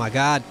god. Oh my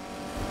god.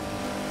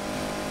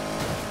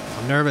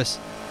 I'm nervous.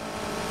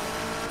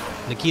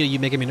 Nikita, you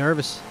making me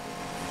nervous.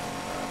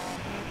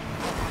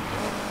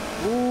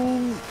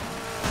 Ooh.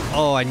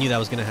 Oh, I knew that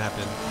was gonna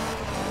happen.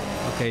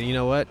 Okay, you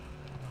know what?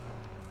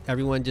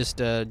 Everyone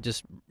just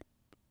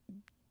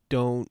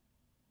don't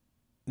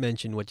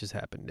mention what just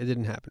happened. It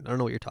didn't happen. I don't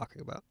know what you're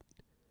talking about.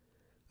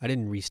 I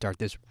didn't restart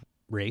this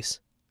race.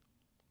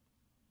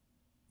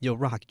 Yo,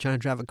 Rock, you trying to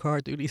drive a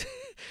car through these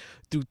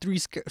through 3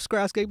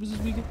 skyscrapers this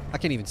weekend? I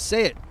can't even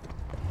say it.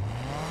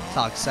 That's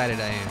how excited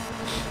I am.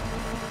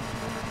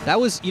 That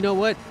was, you know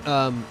what,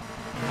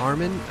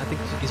 Armin, I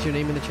think is your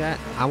name in the chat.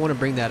 I want to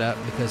bring that up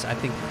because I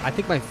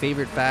think my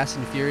favorite Fast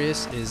and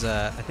Furious is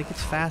I think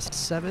it's Fast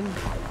 7 or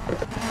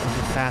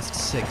Fast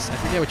 6. I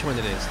forget which one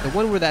it is. The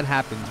one where that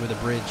happens with a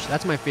bridge.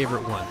 That's my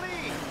favorite one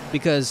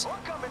because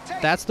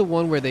that's the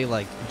one where they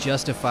like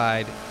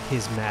justified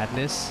his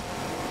madness,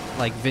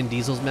 like Vin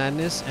Diesel's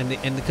madness, and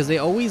because they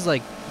always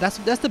like that's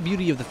the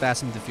beauty of the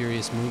Fast and the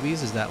Furious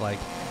movies is that like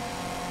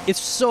it's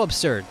so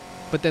absurd.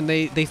 But then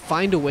they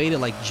find a way to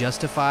like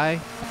justify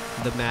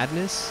the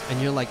madness,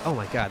 and you're like, oh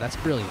my god, that's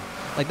brilliant.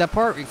 Like that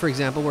part, for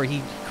example, where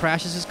he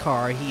crashes his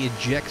car, he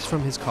ejects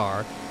from his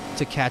car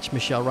to catch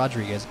Michelle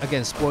Rodriguez.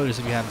 Again, spoilers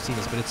if you haven't seen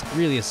this, but it's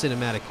really a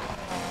cinematic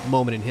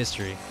moment in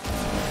history.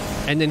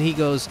 And then he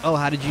goes, oh,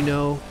 how did you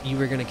know you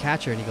were gonna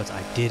catch her? And he goes,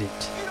 I didn't.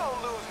 You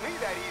don't lose me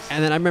that easy.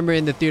 And then I remember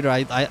in the theater,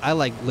 I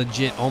like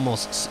legit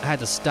almost had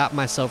to stop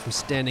myself from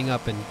standing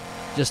up and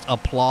just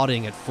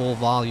applauding at full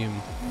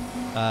volume.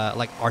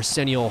 Like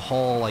Arsenio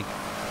Hall, like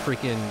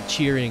freaking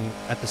cheering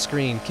at the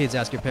screen. Kids,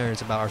 ask your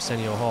parents about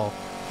Arsenio Hall.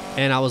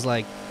 And I was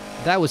like,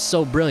 that was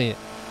so brilliant.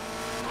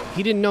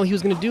 He didn't know he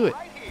was gonna do it,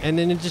 and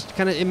then it just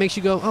kind of makes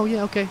you go, oh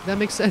yeah, okay, that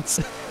makes sense.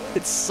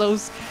 It's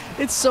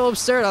so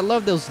absurd. I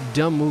love those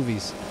dumb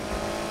movies.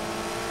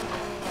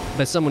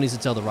 But someone needs to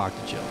tell The Rock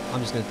to chill.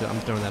 I'm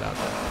throwing that out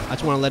there. I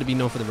just want to let it be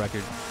known for the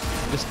record.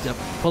 Just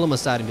pull him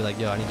aside and be like,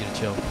 yo, I need you to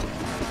chill.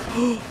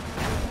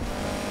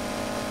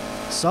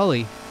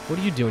 Sully, what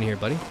are you doing here,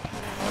 buddy?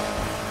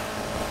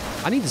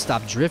 I need to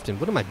stop drifting.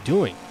 What am I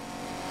doing?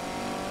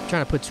 I'm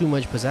trying to put too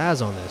much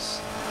pizzazz on this.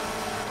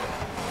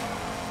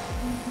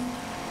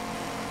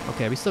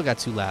 Okay, we still got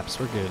 2 laps.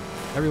 We're good.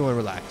 Everyone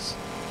relax.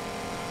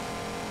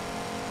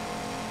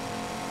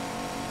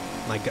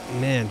 My God,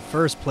 man,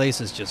 first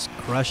place is just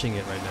crushing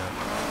it right now.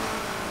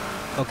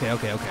 Okay.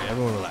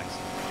 Everyone relax.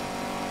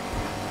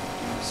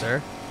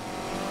 Sir?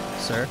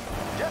 Sir?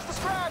 Just a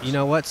scratch. You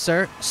know what,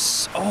 sir?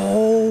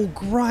 Oh,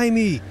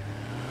 grimy.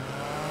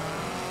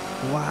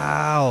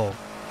 Wow.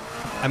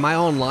 Am I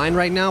online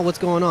right now? What's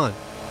going on?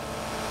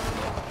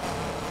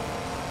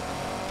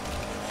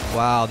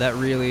 Wow, that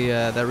really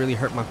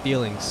hurt my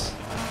feelings.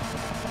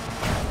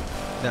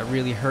 That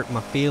really hurt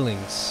my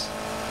feelings.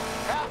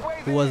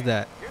 Who was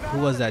that? Who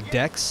was that?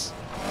 Dex?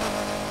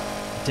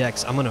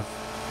 Dex, I'm gonna...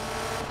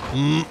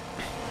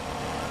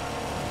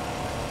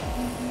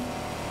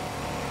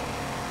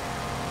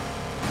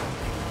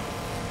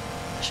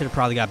 I should have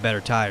probably got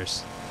better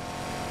tires.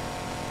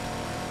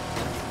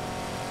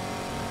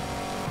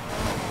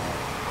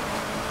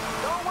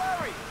 Don't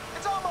worry.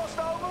 It's almost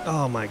over.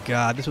 Oh my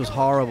God, this was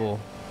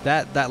horrible.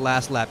 That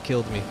last lap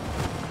killed me.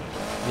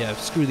 Yeah,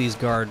 screw these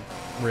guard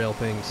rail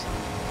things.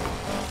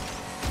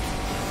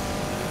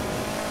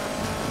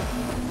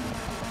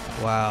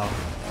 Wow.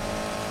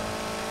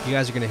 You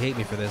guys are gonna hate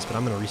me for this, but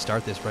I'm gonna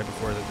restart this right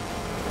before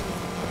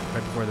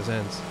this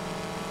ends.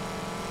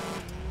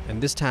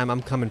 And this time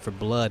I'm coming for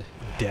blood,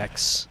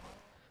 Dex.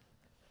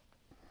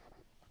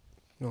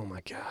 Oh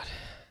my God.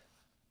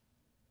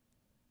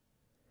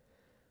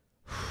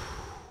 I'm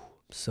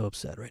so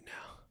upset right now.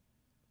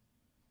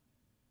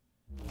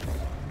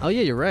 Oh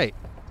yeah, you're right.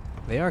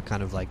 They are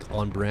kind of like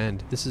on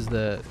brand. This is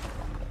the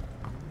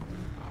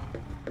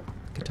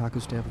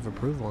Kotaku stamp of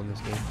approval on this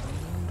game.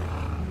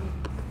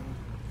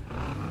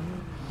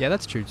 Yeah,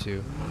 that's true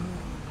too.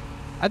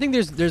 I think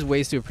there's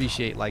ways to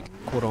appreciate like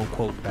quote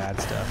unquote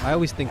bad stuff. I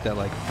always think that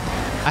like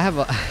I have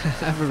a I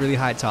have a really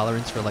high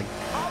tolerance for like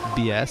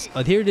BS.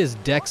 Oh, here it is,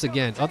 Dex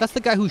again. Oh, that's the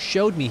guy who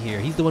showed me here.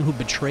 He's the one who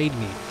betrayed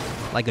me,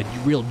 like a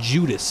real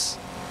Judas.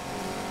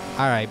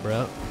 All right,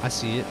 bro. I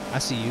see it. I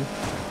see you.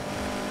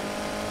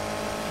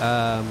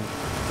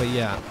 But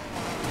yeah,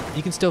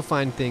 you can still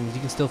find things. You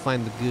can still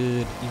find the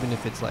good, even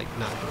if it's like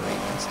not great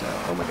and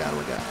stuff. Oh my God. Oh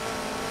my God.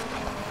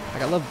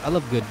 Like I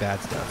love good bad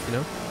stuff. You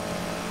know.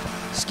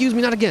 Excuse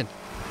me, not again.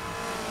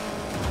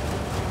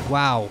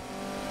 Wow.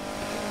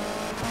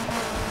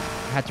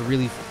 I had to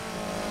really.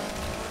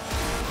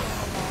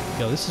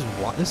 Yo,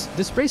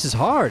 this race is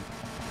hard.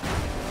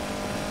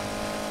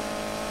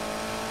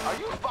 Are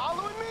you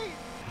following me?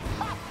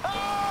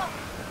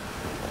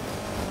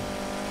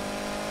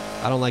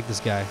 I don't like this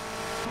guy.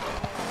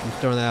 I'm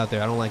throwing that out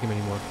there. I don't like him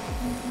anymore.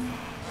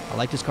 I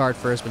liked his car at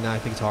first, but now I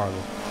think it's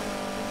horrible.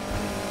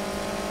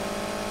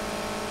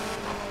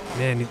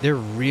 Man, they're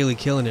really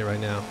killing it right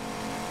now.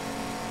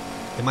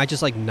 Am I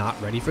just like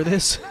not ready for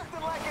this?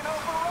 Nothing like an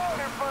open road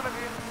in front of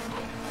you.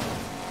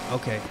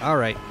 Okay,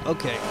 alright,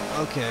 okay.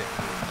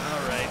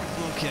 Alright,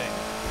 okay.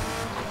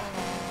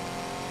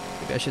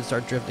 Maybe I should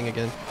start drifting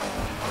again.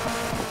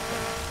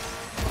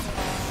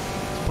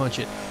 Let's punch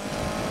it.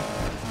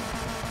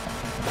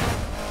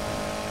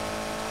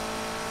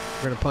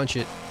 We're gonna punch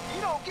it.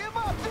 You don't give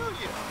up, do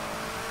you?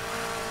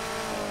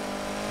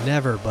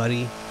 Never,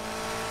 buddy.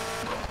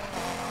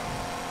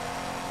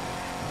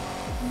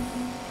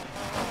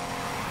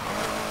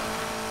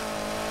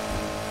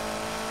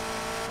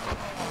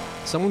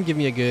 Someone give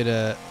me a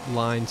good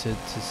line to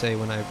say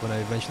when I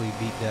eventually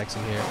beat Dex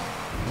in here.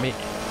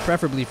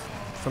 Preferably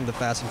from the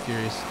Fast and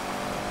Furious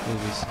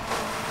movies.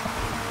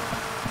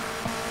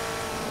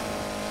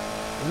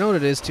 You know what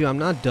it is too? I'm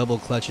not double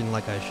clutching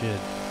like I should.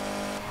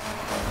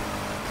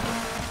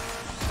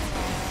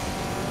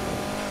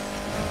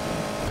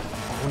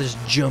 I'll just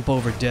jump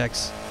over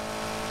Dex.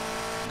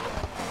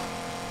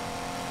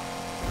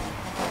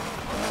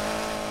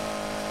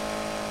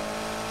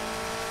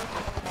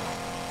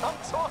 I'm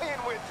toying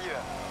with you.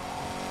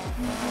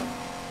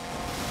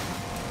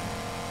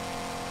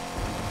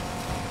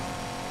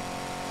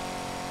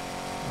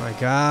 My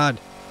God.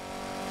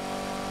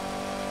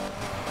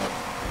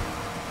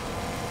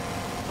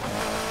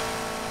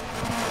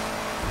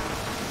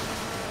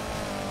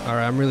 All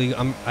right,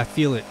 I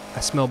feel it. I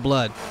smell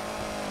blood.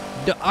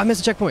 I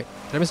missed a checkpoint.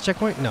 Did I miss a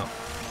checkpoint? No.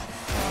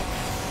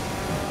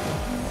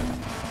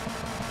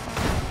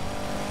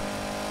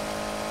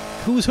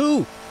 Who's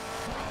who?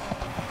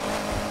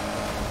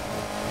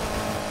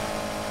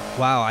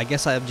 Wow, I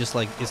guess I'm just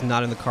like, it's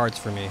not in the cards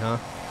for me, huh?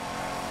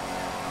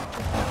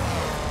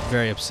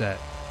 Very upset.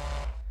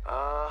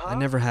 I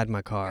never had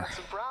my car. Got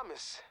some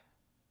promise,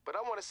 but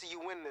I want to see you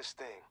win this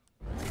thing.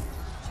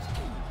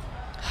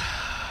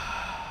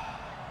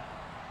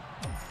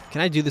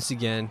 Can I do this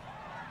again?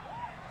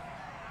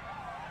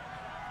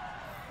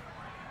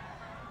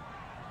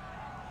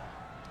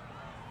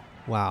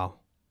 Wow.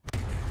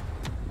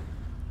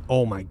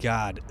 Oh my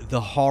God.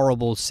 The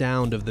horrible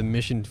sound of the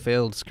mission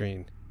failed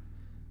screen.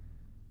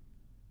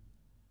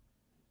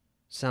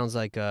 Sounds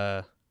like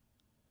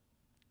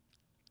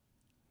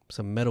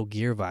Some Metal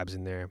Gear vibes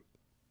in there.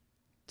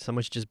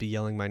 Someone should just be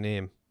yelling my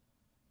name.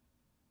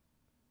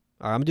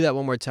 All right, I'm gonna do that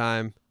one more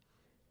time.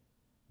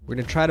 We're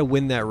gonna try to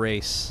win that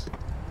race.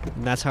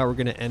 And that's how we're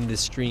gonna end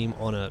this stream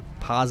on a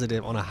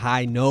positive, on a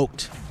high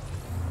note.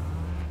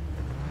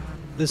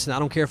 Listen, I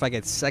don't care if I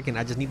get second,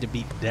 I just need to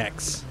beat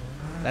Dex.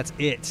 That's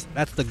it.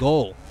 That's the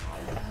goal.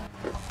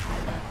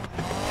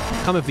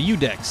 Coming for you,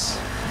 Dex.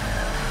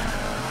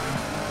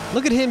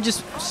 Look at him,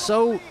 just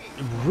so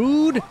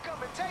rude.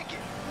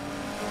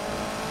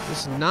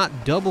 Just not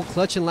double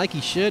clutching like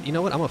he should. You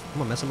know what? I'm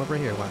gonna mess him up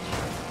right here. Watch.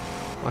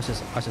 Watch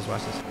this. Watch this.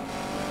 Watch this.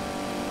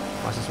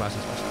 Watch this. Watch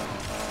this. Watch this.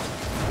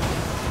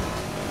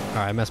 All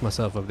right, I messed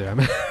myself up there. All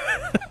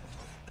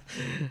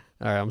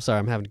right, I'm sorry.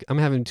 I'm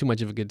having too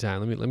much of a good time.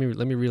 Let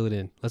me reel it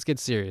in. Let's get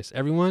serious,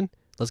 everyone.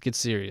 Let's get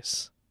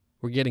serious.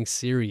 We're getting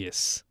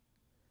serious.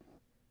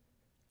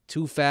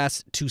 Too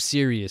Fast, Too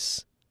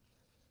Serious.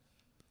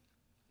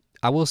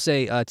 I will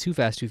say, Too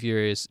Fast, Too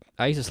Furious.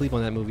 I used to sleep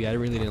on that movie. I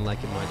really didn't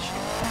like it much.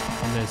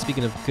 And then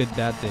speaking of good,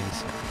 bad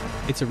things,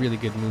 it's a really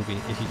good movie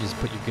if you just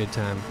put your good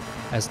time,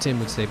 as Tim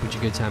would say, put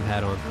your good time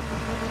hat on.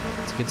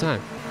 It's a good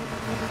time.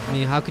 I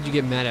mean, how could you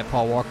get mad at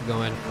Paul Walker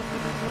going,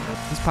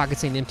 these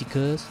pockets ain't empty,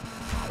 cuz?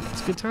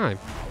 It's a good time.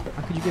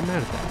 How could you get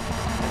mad at that?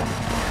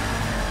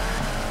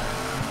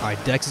 All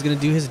right, Dex is gonna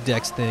do his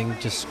Dex thing.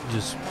 Just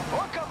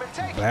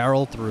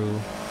barrel through.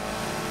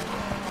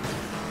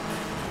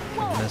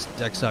 Mess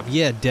Dex up.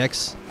 Yeah,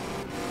 Dex.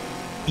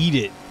 Eat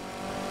it.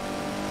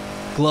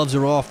 Gloves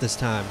are off this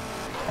time.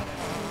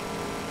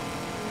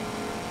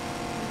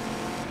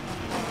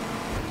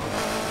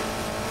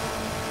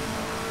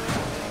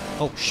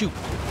 Oh, shoot.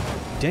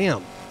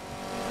 Damn.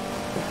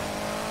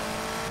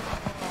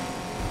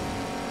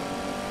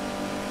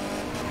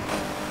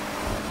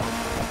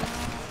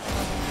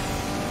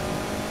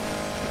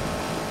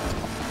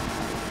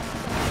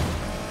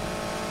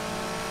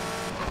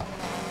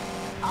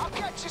 I'll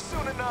catch you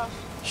soon enough.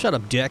 Shut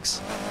up,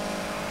 Dex.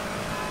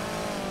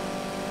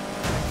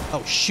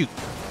 Oh, shoot.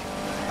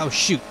 Oh,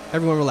 shoot.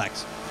 Everyone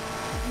relax.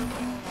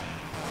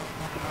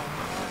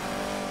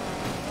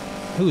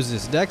 Who is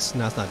this, Dex?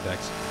 No, it's not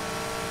Dex.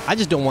 I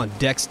just don't want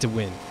Dex to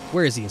win.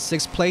 Where is he, in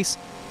 6th place?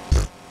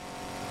 Pfft.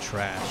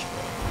 Trash,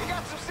 bro. You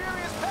got some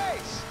serious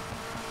pace.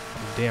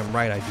 You're damn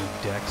right I do,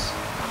 Dex.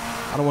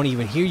 I don't want to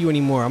even hear you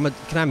anymore.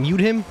 Can I mute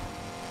him?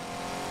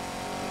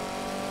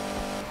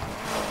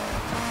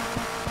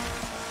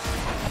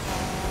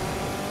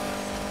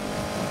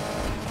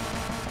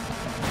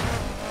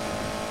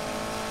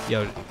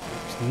 Yo,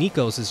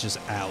 Nikos is just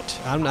out.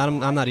 I'm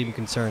not even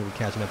concerned with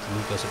catching up to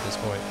Nikos at this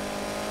point.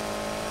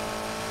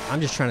 I'm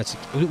just trying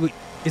to...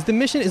 Is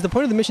the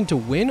point of the mission to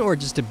win or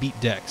just to beat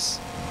Dex?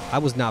 I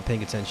was not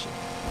paying attention.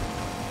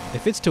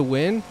 If it's to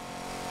win,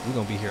 we're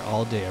gonna be here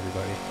all day,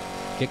 everybody.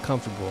 Get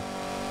comfortable.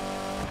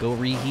 Go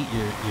reheat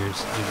your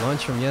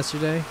lunch from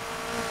yesterday.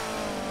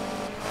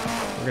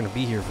 We're gonna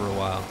be here for a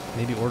while.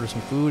 Maybe order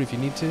some food if you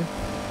need to. Go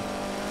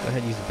ahead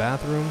and use the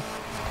bathroom.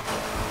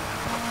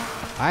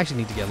 I actually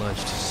need to get lunch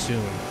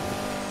soon.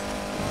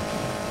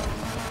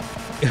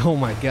 Oh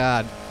my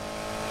god.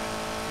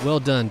 Well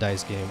done,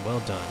 Dice Game.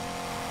 Well done.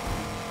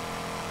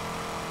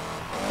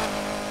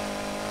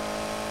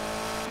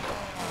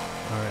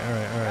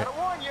 Alright. Gotta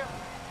warn you,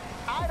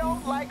 I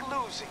don't like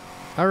losing.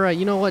 Alright,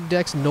 you know what,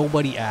 Dex?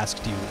 Nobody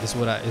asked you, is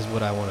what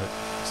I want to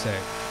say.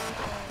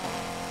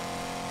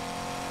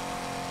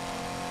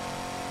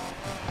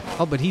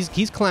 Oh, but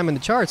he's climbing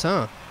the charts,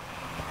 huh?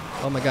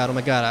 Oh my god,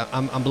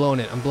 I'm blowing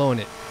it. I'm blowing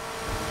it.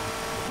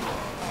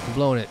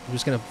 I'm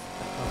just gonna...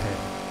 Okay.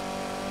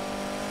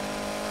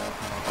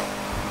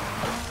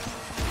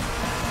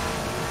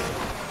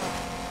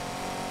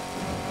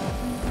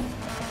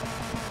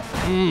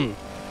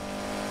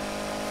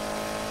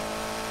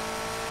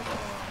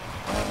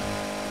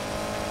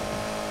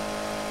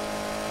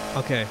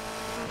 Okay.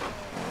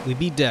 We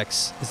beat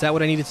Dex. Is that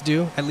what I needed to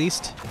do, at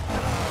least?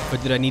 Or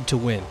did I need to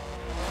win?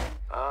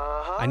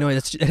 I know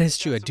that is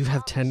true. I do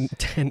have 10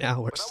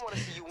 hours.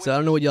 So I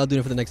don't know what y'all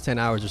doing for the next 10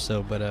 hours or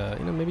so, but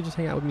you know, maybe just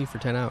hang out with me for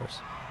 10 hours.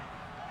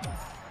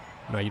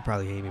 No, you'd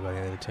probably hate me by the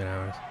end of the 10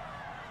 hours.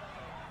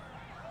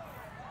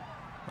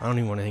 I don't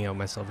even want to hang out with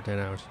myself for 10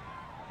 hours.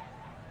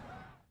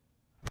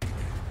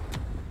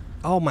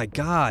 Oh my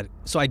god.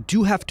 So I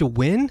do have to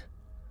win?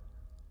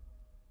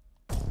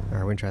 Alright, we're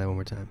gonna try that one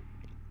more time.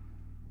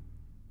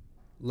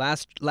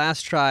 Last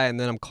try, and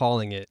then I'm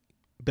calling it.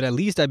 But at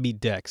least I beat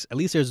Dex. At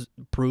least there's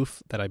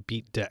proof that I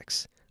beat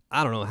Dex.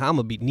 I don't know how I'm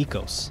gonna beat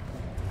Nikos.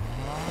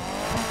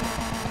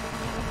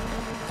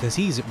 Because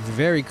he's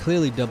very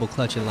clearly double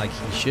clutching like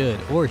he should,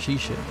 or she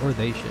should, or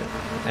they should.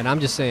 And I'm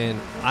just saying,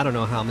 I don't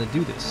know how I'm gonna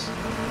do this.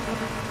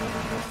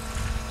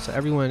 So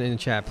everyone in the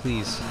chat,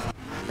 please.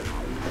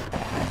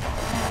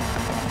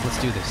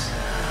 Let's do this.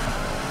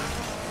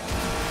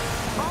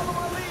 Follow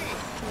my lead,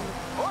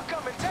 or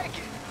come and take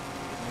it.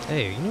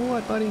 Hey, you know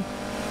what, buddy?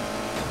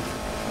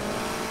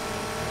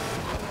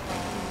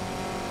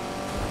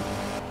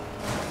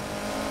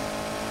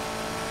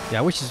 Yeah,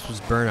 I wish this was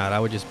Burnout. I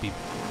would just be...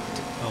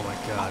 Oh my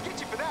god. I'll get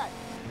you for that.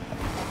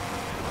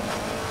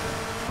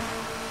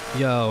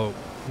 Yo,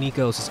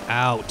 Nikos is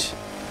out.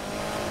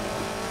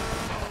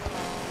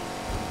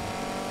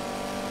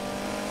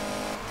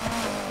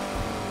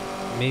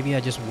 Maybe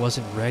I just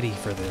wasn't ready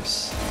for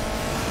this.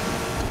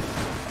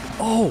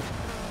 Oh!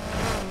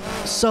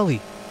 Sully!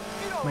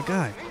 My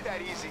God.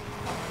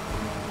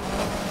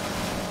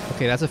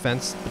 Okay, that's a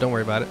fence, but don't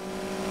worry about it.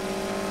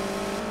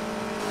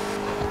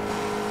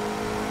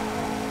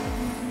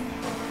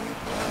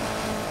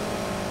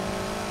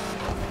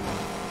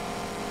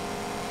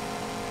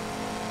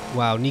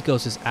 Wow,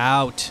 Nikos is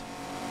out.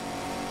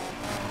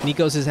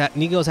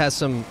 Nikos has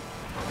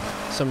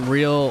some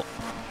real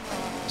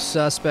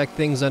suspect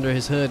things under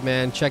his hood,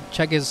 man.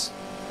 Check his.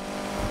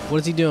 What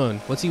is he doing?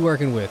 What's he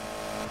working with?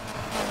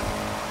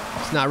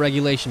 It's not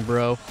regulation,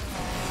 bro.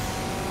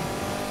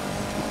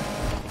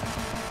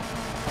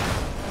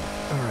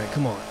 All right,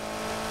 come on.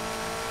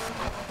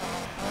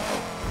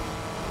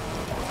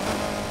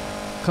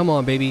 Come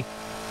on, baby.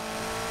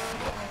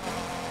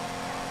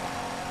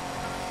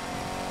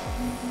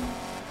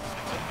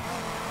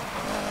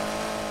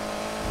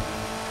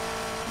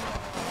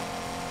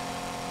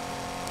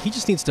 He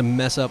just needs to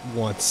mess up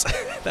once.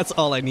 That's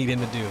all I need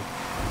him to do.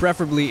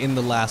 Preferably in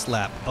the last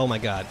lap. Oh my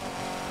God.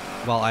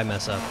 While I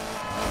mess up.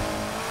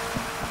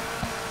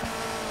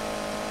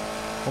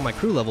 Oh, my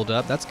crew leveled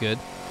up. That's good.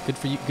 Good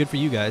for you. Good for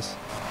you guys.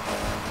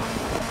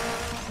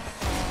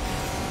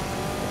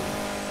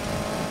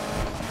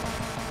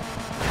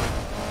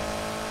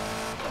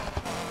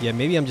 Yeah,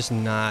 maybe I'm just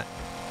not.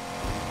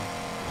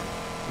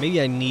 Maybe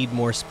I need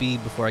more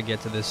speed before I get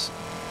to this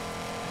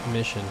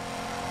mission.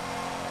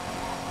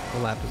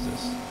 What lap is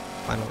this?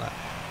 Final lap.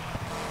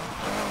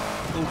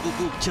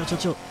 Ooh, chill, chill,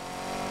 chill.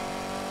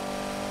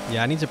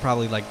 Yeah, I need to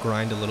probably like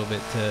grind a little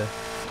bit to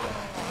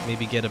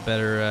maybe get a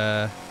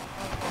better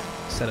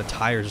set of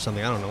tires or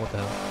something. I don't know what the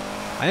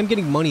hell. I am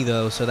getting money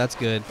though, so that's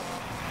good.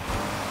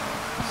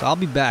 So I'll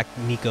be back,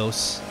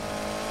 Nikos.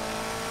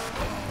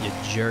 You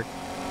jerk.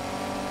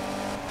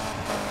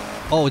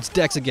 Oh, it's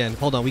Dex again.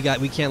 Hold on, we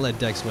can't let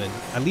Dex win.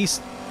 At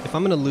least if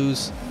I'm gonna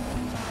lose,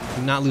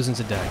 I'm not losing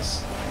to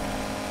Dex.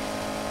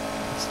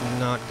 It's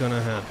not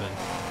gonna happen.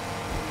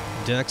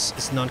 Dex,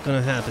 it's not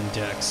gonna happen,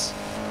 Dex.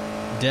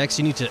 Dex,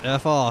 you need to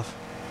F off.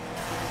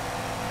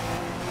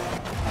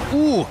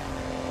 Ooh!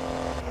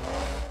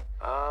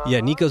 Yeah,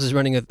 Nikos is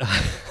running a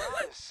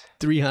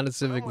 3 Honda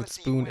Civic with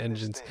spoon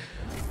engines.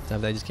 I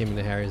just came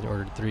into Harry's and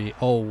ordered 3.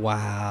 Oh,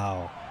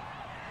 wow.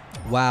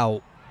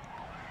 Wow.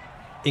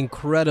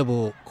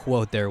 Incredible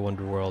quote there,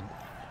 Wonderworld.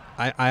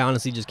 I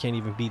honestly just can't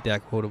even beat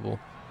that quotable.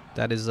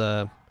 That is,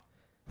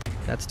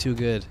 that's too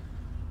good.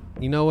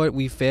 You know what?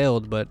 We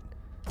failed, but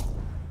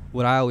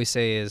what I always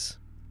say is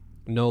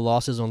no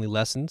losses, only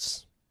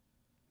lessons.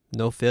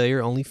 No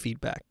failure, only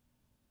feedback.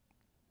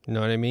 You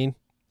know what I mean?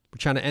 We're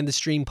trying to end the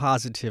stream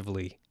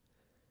positively.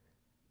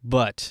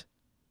 But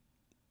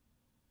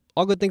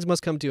all good things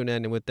must come to an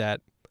end, and with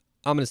that,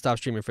 I'm going to stop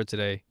streaming for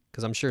today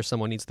because I'm sure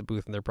someone needs the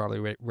booth and they're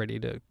probably ready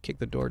to kick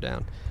the door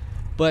down.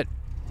 But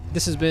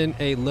this has been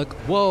a look.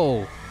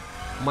 Whoa!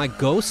 My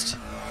ghost?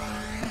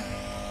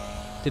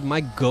 Did my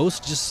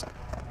ghost just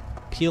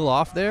peel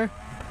off there?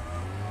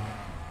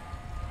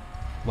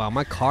 Wow,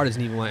 my car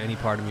doesn't even want any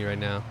part of me right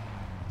now.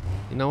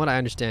 You know what? I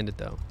understand it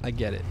though. I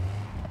get it.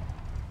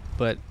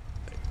 But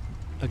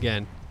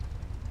again,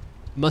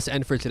 must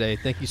end for today.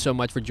 Thank you so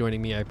much for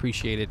joining me. I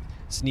appreciate it.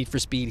 It's Need for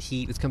Speed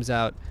Heat. This comes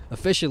out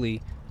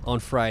officially on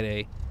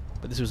Friday,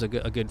 but this was a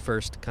good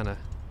first kind of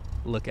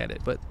look at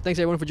it. But thanks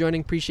everyone for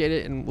joining. Appreciate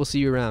it, and we'll see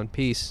you around.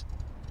 Peace.